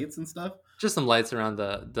up lights and stuff? just some lights around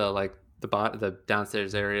the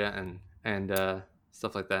downstairs area and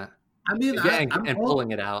stuff like that. I mean, And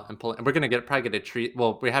pulling it out and we're gonna probably get a tree.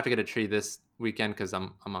 Well, we have to get a tree this weekend because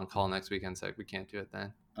I'm on call next weekend, so we can't do it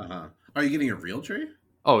then. Are you getting a real tree?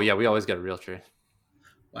 Oh yeah, we always get a real tree.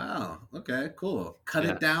 Wow. Okay. Cool. Cut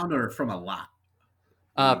it down or from a lot?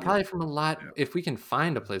 Probably from a lot if we can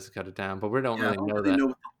find a place to cut it down, but we don't really know that. Know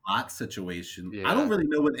what the lot situation. Yeah. I don't really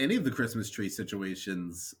know what any of the Christmas tree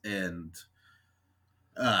situations and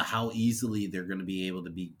how easily they're going to be able to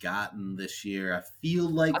be gotten this year. I feel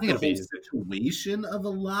like the whole situation of a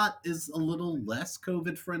lot is a little less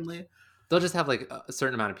COVID friendly. They'll just have like a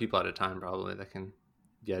certain amount of people at a time, probably, that can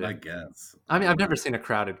get it. I guess. I mean, I've never seen a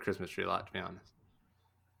crowded Christmas tree lot, to be honest.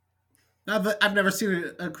 I've never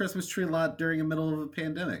seen a Christmas tree lot during the middle of a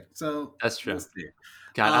pandemic, so That's true. we'll see.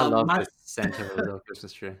 God, I love My the scent of a real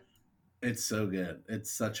Christmas tree. It's so good.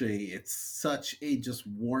 It's such a just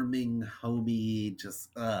warming, homey, just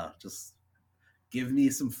give me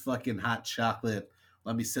some fucking hot chocolate.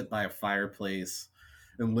 Let me sit by a fireplace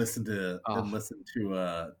and Oh, listen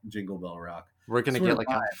to Jingle Bell Rock. we're gonna Sort get of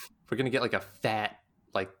like vibe. a fat,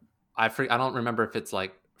 like, I don't remember if it's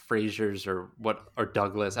like Fraser's or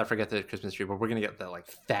Douglas. I forget the Christmas tree, but we're gonna get that like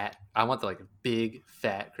fat. I want the like big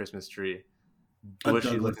fat Christmas tree, A bushy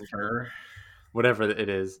Douglas looking, fir, whatever it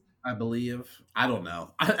is. I believe. I don't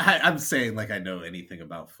know. I'm saying like I know anything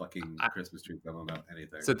about fucking I, Christmas trees. I don't know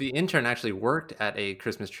anything. so the intern actually worked at a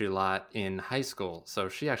Christmas tree lot in high school, so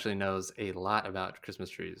she actually knows a lot about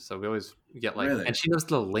Christmas trees. So we always get like, Really? and she knows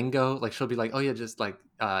the lingo. Like she'll be like, "Oh yeah, just like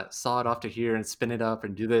saw it off to here and spin it up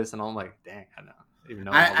and do this," and I'm like, "Dang, I don't even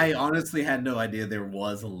know all I this." honestly had no idea there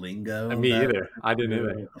was a lingo Me that either. I didn't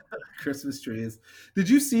either. Christmas trees. Did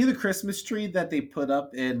you see the Christmas tree that they put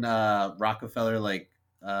up in Rockefeller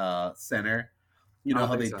Center? You I know don't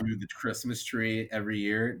how think they so. do the Christmas tree every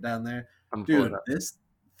year down there? I'm pulling it Dude, up. this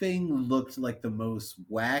thing looked like the most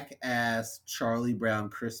whack ass Charlie Brown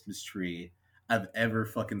Christmas tree I've ever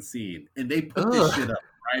fucking seen. And they put this shit Ugh, up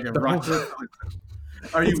right in the whole, Rockefeller.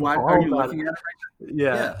 it's Are bald you on looking it. at it?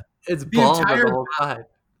 Yeah, Yeah. it's The bald on entire the whole side.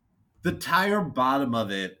 the entire bottom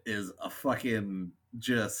of it is a fucking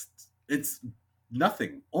just it's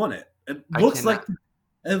nothing on it. I cannot.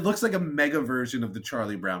 It looks like a mega version of the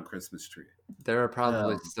Charlie Brown Christmas tree. There are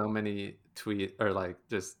probably Um, so many tweet or like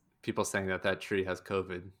just people saying that tree has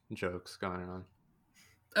COVID jokes going on.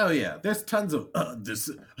 oh yeah, there's tons of this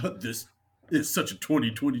is such a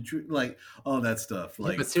 2020 tree, like all that stuff. Yeah,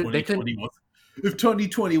 but Like they couldn't. 2020 was if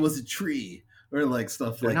 2020 was a tree or like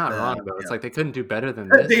stuff They're like not wrong that. though. It's Yeah, like they couldn't do better than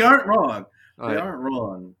this. they aren't wrong. They Like, aren't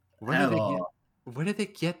wrong where did at they get? all. Where did they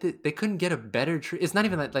get the? They couldn't get a better tree. It's not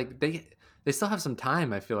even that like they still have some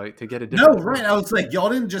time. I feel like to get a No, different tree. right. I was like, y'all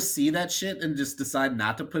didn't just see that shit and just decide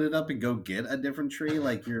not to put it up and go get a different tree.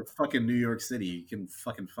 Like you're fucking New York City. You can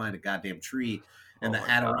fucking find a goddamn tree in Oh the my god.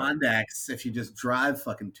 Adirondacks if you just drive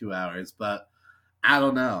fucking 2 hours. But I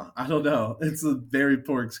don't know. I don't know. It's a very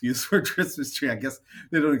poor excuse for a Christmas tree. I guess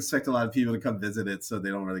they don't expect a lot of people to come visit it, so they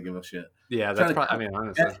don't really give a shit. Yeah, Trying that's to probably. I cut. mean,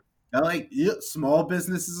 honestly, Like yeah, small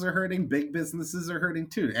businesses are hurting, big businesses are hurting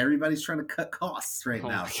too. Everybody's trying to cut costs right oh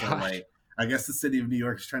now. my So gosh. like I guess the city of New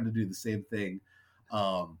York is trying to do the same thing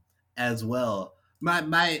as well.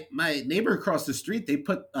 My neighbor across the street, they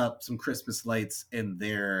put up some Christmas lights in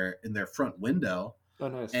their front window, Oh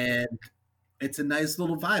nice. and it's a nice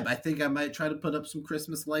little vibe. I think I might try to put up some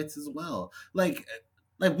Christmas lights as well. Like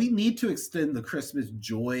we need to extend the Christmas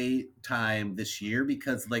joy time this year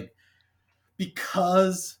because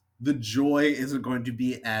the joy isn't going to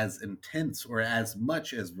be as intense or as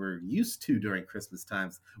much as we're used to during Christmas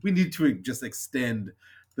times. We need to just extend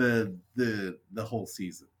the whole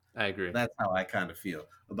season. I agree. That's how I kind of feel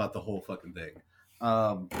about the whole fucking thing.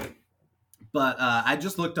 Um, but I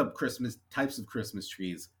just looked up Christmas types of Christmas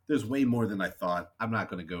trees. There's way more than I thought. I'm not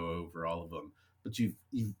going to go over all of them, but you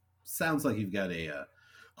sounds like you've got a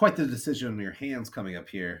quite the decision on your hands coming up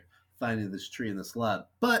here, finding this tree in this lot.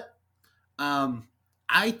 But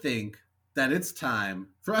I think that it's time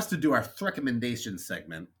for us to do our recommendation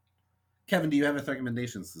segment. Kevin, do you have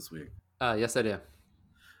recommendations this week? Yes, I do.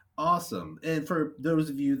 Awesome. And for those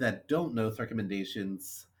of you that don't know,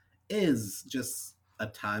 recommendations is just a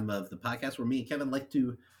time of the podcast where me and Kevin like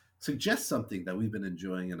to suggest something that we've been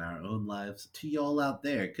enjoying in our own lives to y'all out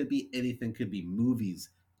there. It could be anything, could be movies,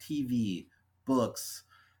 TV, books,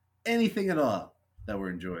 anything at all that we're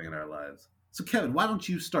enjoying in our lives. So, Kevin, why don't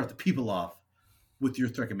you start the people off with your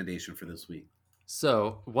recommendation for this week?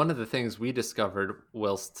 So one of the things we discovered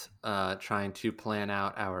whilst trying to plan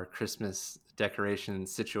out our Christmas decoration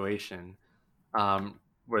situation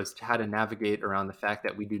was how to navigate around the fact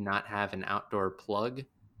that we do not have an outdoor plug,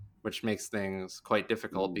 which makes things quite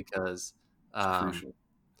difficult Ooh, because, it's crucial.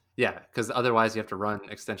 yeah, because otherwise you have to run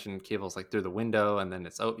extension cables like through the window, and then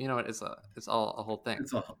it's it's all a whole thing.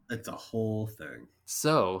 It's a whole thing.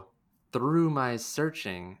 So through my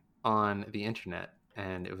searching on the internet,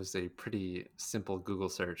 and it was a pretty simple Google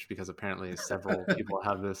search because apparently several people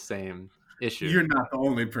have this same issue. You're not the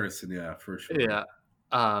only person, yeah, for sure. Yeah.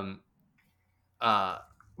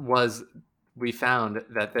 Was we found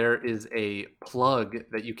that there is a plug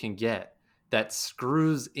that you can get that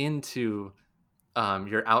screws into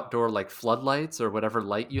your outdoor like floodlights or whatever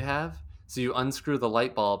light you have. So you unscrew the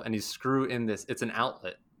light bulb and you screw in this. It's an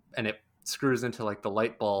outlet, and it screws into like the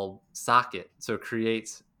light bulb socket, so it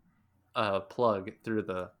creates a plug through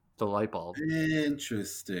the the light bulb.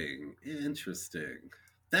 Interesting.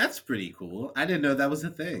 That's pretty cool. I didn't know that was a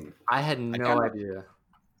thing. I had I no kinda, idea.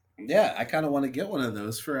 yeah, I kind of want to get one of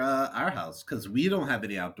those for our house because we don't have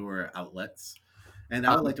any outdoor outlets, and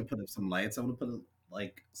I would like to put up some lights. I want to put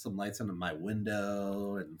like some lights under my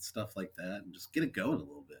window and stuff like that, and just get it going a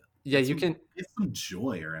little bit. Yeah, you can. Get some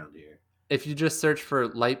joy around here. If you just search for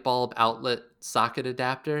light bulb outlet socket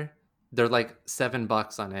adapter, they're like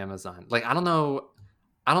 $7 on Amazon. Like, I don't know.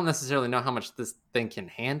 I don't necessarily know how much this thing can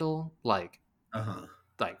handle, like Uh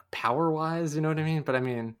power wise. You know what I mean? But I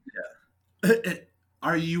mean, huh.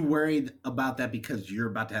 Are you worried about that because you're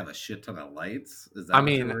about to have a shit ton of lights? Is that I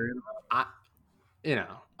what you're mean, worried I,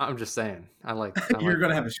 I'm just saying. about? You're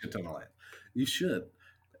gonna have a shit ton of light. You should.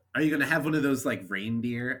 Are you gonna have one of those like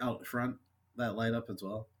reindeer out front that light up as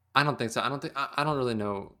well? I don't think so. I don't really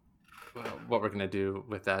know what we're gonna do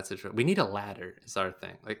with that situation. We need a ladder. Is our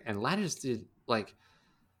thing. Like, and ladders, dude. Like,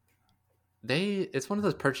 it's one of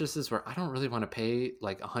those purchases where I don't really want to pay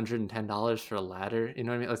like $110 for a ladder. You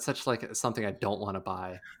know what I mean? It's such like something I don't want to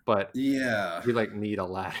buy, but Yeah. we like need a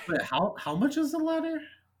ladder. But how much is the ladder?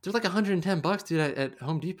 They're like $110, dude, at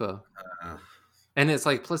Home Depot. Uh, And it's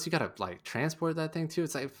like, plus you gotta like transport that thing too.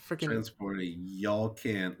 It's like freaking Transporting, y'all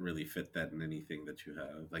can't really fit that in anything that you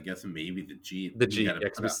have. I guess maybe the Jeep. the Jeep. Yeah,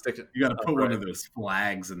 'cause we stick it. You got to put one right. of those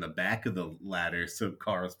flags in the back of the ladder so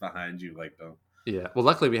cars behind you like don't. Yeah. Well,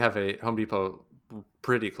 luckily we have a Home Depot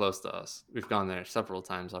pretty close to us. We've gone there several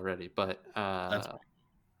times already, but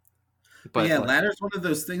But yeah, like, ladder's one of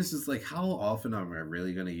those things. Is like, how often am I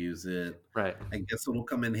really going to use it? right. I guess it'll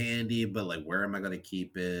come in handy, but like, where am I going to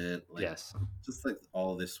keep it? Like, Yes. just like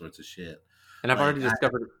all this sorts of shit. And I've Like, already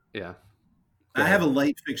discovered. Yeah. Go I ahead. have a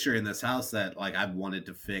light fixture in this house that like I've wanted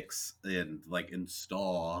to fix and like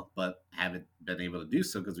install, but haven't been able to do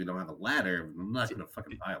so because we don't have a ladder. I'm not going to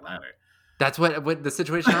fucking buy a ladder. That's what the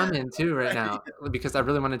situation I'm in too right now, because I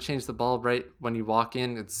really want to change the bulb right when you walk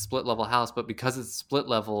in. It's split level house, but because it's split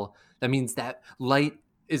level, that means that light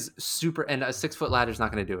is super, and a 6-foot ladder is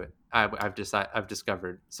not going to do it. I've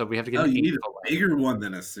discovered. So we have to get Oh, an you need 8-foot a bigger one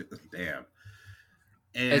than a damn.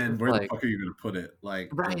 And where like, the fuck are you going to put it? Like,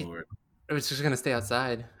 right. oh Lord. It's just gonna stay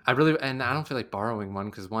outside. And I don't feel like borrowing one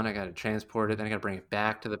because one, I gotta transport it, then I gotta bring it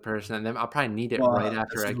back to the person, and then I'll probably need it right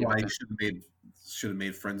after I get why it. you should have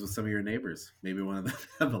made friends with some of your neighbors. Maybe one of them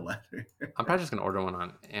have a ladder. I'm probably just gonna order one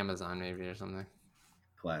on Amazon maybe or something.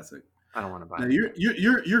 Classic. I don't want to buy No, it.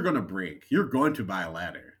 you're gonna break. You're going to buy a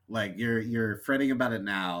ladder. Like you're fretting about it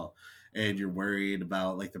now, and you're worried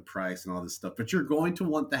about like the price and all this stuff. But you're going to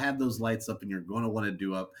want to have those lights up, and you're going to want to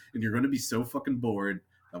do up, and you're going to be so fucking bored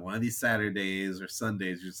that one of these Saturdays or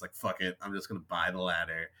Sundays, you're just like, fuck it, I'm just gonna buy the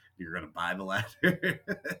ladder. You're gonna buy the ladder.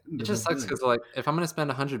 It just sucks because like if I'm gonna spend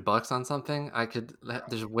 $100 on something,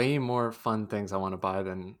 there's way more fun things I want to buy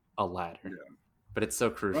than a ladder. Yeah. But it's so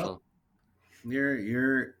crucial. Well,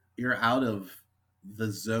 you're out of the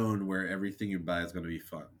zone where everything you buy is going to be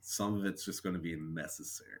fun. Some of it's just going to be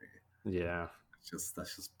necessary. Yeah.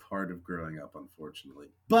 That's just part of growing up, unfortunately.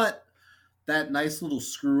 But that nice little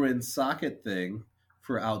screw-in socket thing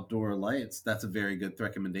for outdoor lights, that's a very good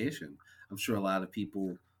recommendation. I'm sure a lot of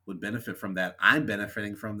people would benefit from that. I'm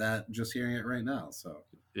benefiting from that just hearing it right now. So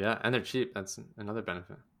Yeah, and they're cheap. That's another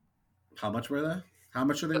benefit. how much were they? How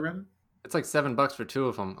much are they renting? It's like $7 for 2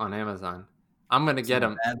 of them on Amazon. I'm gonna get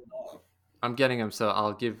them. Bad at all. I'm getting them, so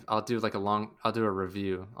I'll do a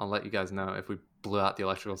review. I'll let you guys know if we blew out the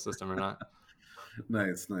electrical system or not.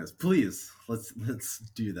 Nice. Please, let's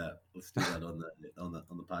do that. Let's do that on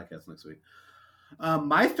the podcast next week.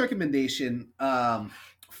 My recommendation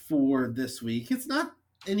for this week, it's not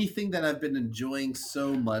anything that I've been enjoying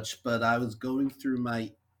so much, but I was going through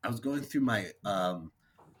my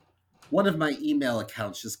one of my email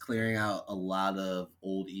accounts, just clearing out a lot of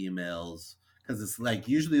old emails because it's like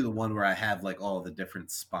usually the one where I have like all the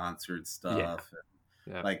different sponsored stuff.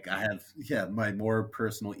 Yeah. Like I have my more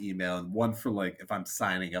personal email and one for like if I'm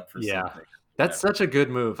signing up for something. That's such a good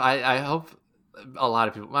move. I hope a lot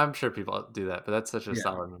of people, I'm sure people do that, but that's such a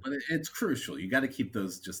solid move. But it's crucial. You got to keep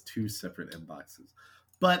those just 2 separate inboxes.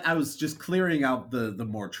 But I was just clearing out the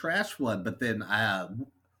more trash one, but then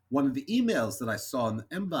one of the emails that I saw in the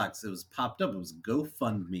inbox, it was popped up. It was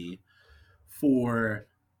GoFundMe for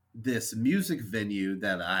this music venue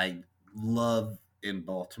that I love in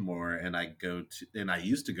Baltimore, and I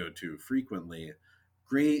used to go to frequently.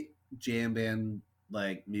 Great jam band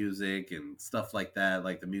like music and stuff like that.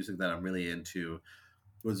 Like the music that I'm really into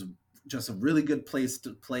was just a really good place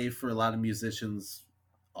to play for a lot of musicians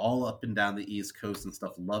all up and down the East Coast and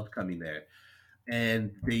stuff. Loved coming there,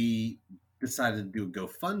 and they decided to do a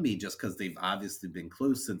GoFundMe just because they've obviously been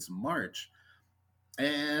closed since March.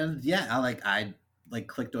 And yeah, I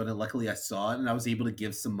clicked on it. Luckily, I saw it, and I was able to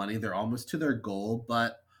give some money. They're almost to their goal,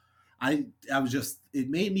 but I was just, it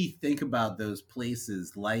made me think about those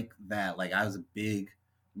places like that. Like, I was a big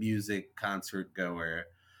music concert goer,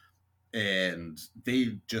 and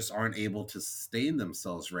they just aren't able to sustain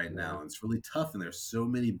themselves right now. And it's really tough, and there's so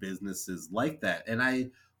many businesses like that. And I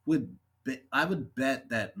would bet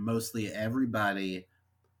that mostly everybody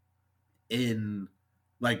in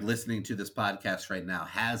like listening to this podcast right now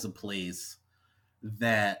has a place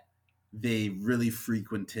that they really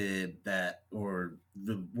frequented, that or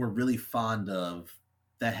were really fond of,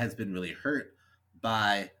 that has been really hurt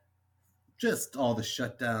by just all the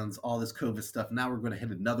shutdowns, all this COVID stuff. Now we're going to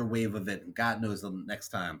hit another wave of it, and God knows the next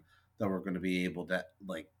time that we're going to be able to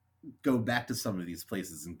like go back to some of these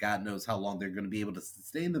places, and God knows how long they're going to be able to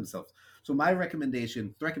sustain themselves. So my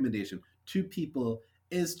recommendation to people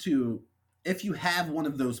is to, if you have one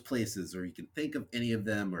of those places, or you can think of any of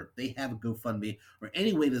them, or if they have a GoFundMe or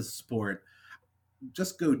any way to support,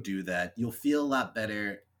 just go do that. You'll feel a lot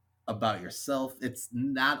better about yourself. It's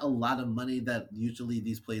not a lot of money that usually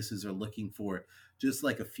these places are looking for, just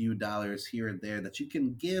like a few dollars here and there that you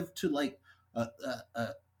can give to like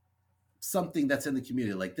something that's in the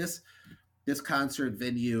community. Like this concert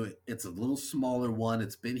venue, it's a little smaller one.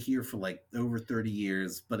 It's been here for like over 30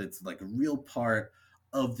 years, but it's like a real part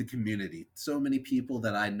of the community. So many people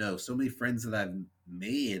that I know, so many friends that I've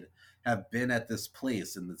made have been at this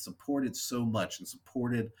place, and it's supported so much, and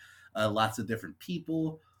supported lots of different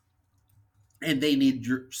people, and they need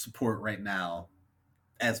your support right now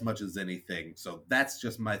as much as anything. So that's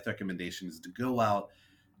just my recommendation, is to go out,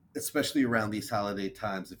 especially around these holiday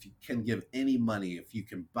times. If you can give any money, if you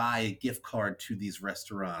can buy a gift card to these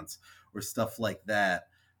restaurants or stuff like that,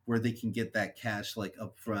 where they can get that cash like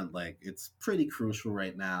up front, like it's pretty crucial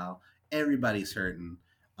right now. Everybody's hurting.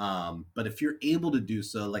 But if you're able to do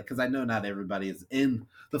so, like, because I know not everybody is in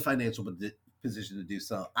the financial position to do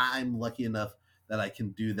so. I'm lucky enough that I can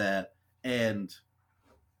do that. And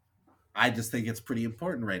I just think it's pretty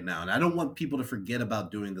important right now. And I don't want people to forget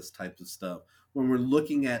about doing this type of stuff. When we're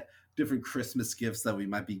looking at different Christmas gifts that we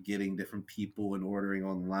might be getting different people and ordering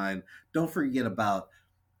online, don't forget about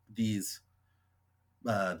these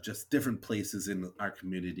just different places in our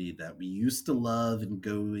community that we used to love and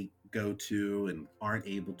go to and aren't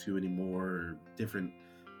able to anymore, or different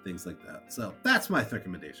things like that. So that's my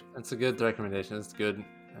recommendation. That's a good recommendation. It's good,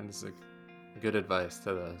 and it's a good advice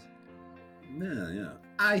to those. Yeah,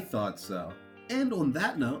 I thought so. And on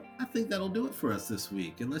that note, I think that'll do it for us this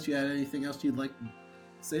week. Unless you had anything else you'd like to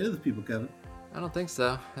say to the people, Kevin. I don't think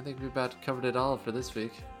so. I think we've about covered it all for this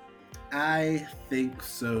week. I think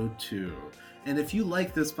so too. And if you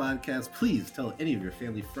like this podcast, please tell any of your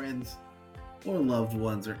family, friends, or loved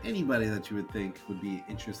ones, or anybody that you would think would be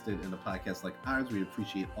interested in a podcast like ours. We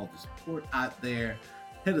appreciate all the support out there.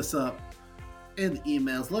 Hit us up in the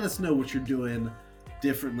emails. Let us know what you're doing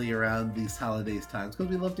differently around these holidays times,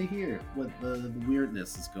 because we love to hear what the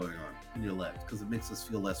weirdness is going on in your life, because it makes us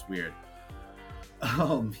feel less weird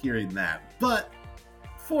hearing that. But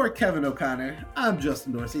for Kevin O'Connor, I'm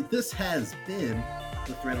Justin Dorsey. This has been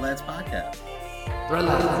the Threadlads Podcast.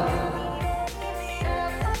 Threadlads.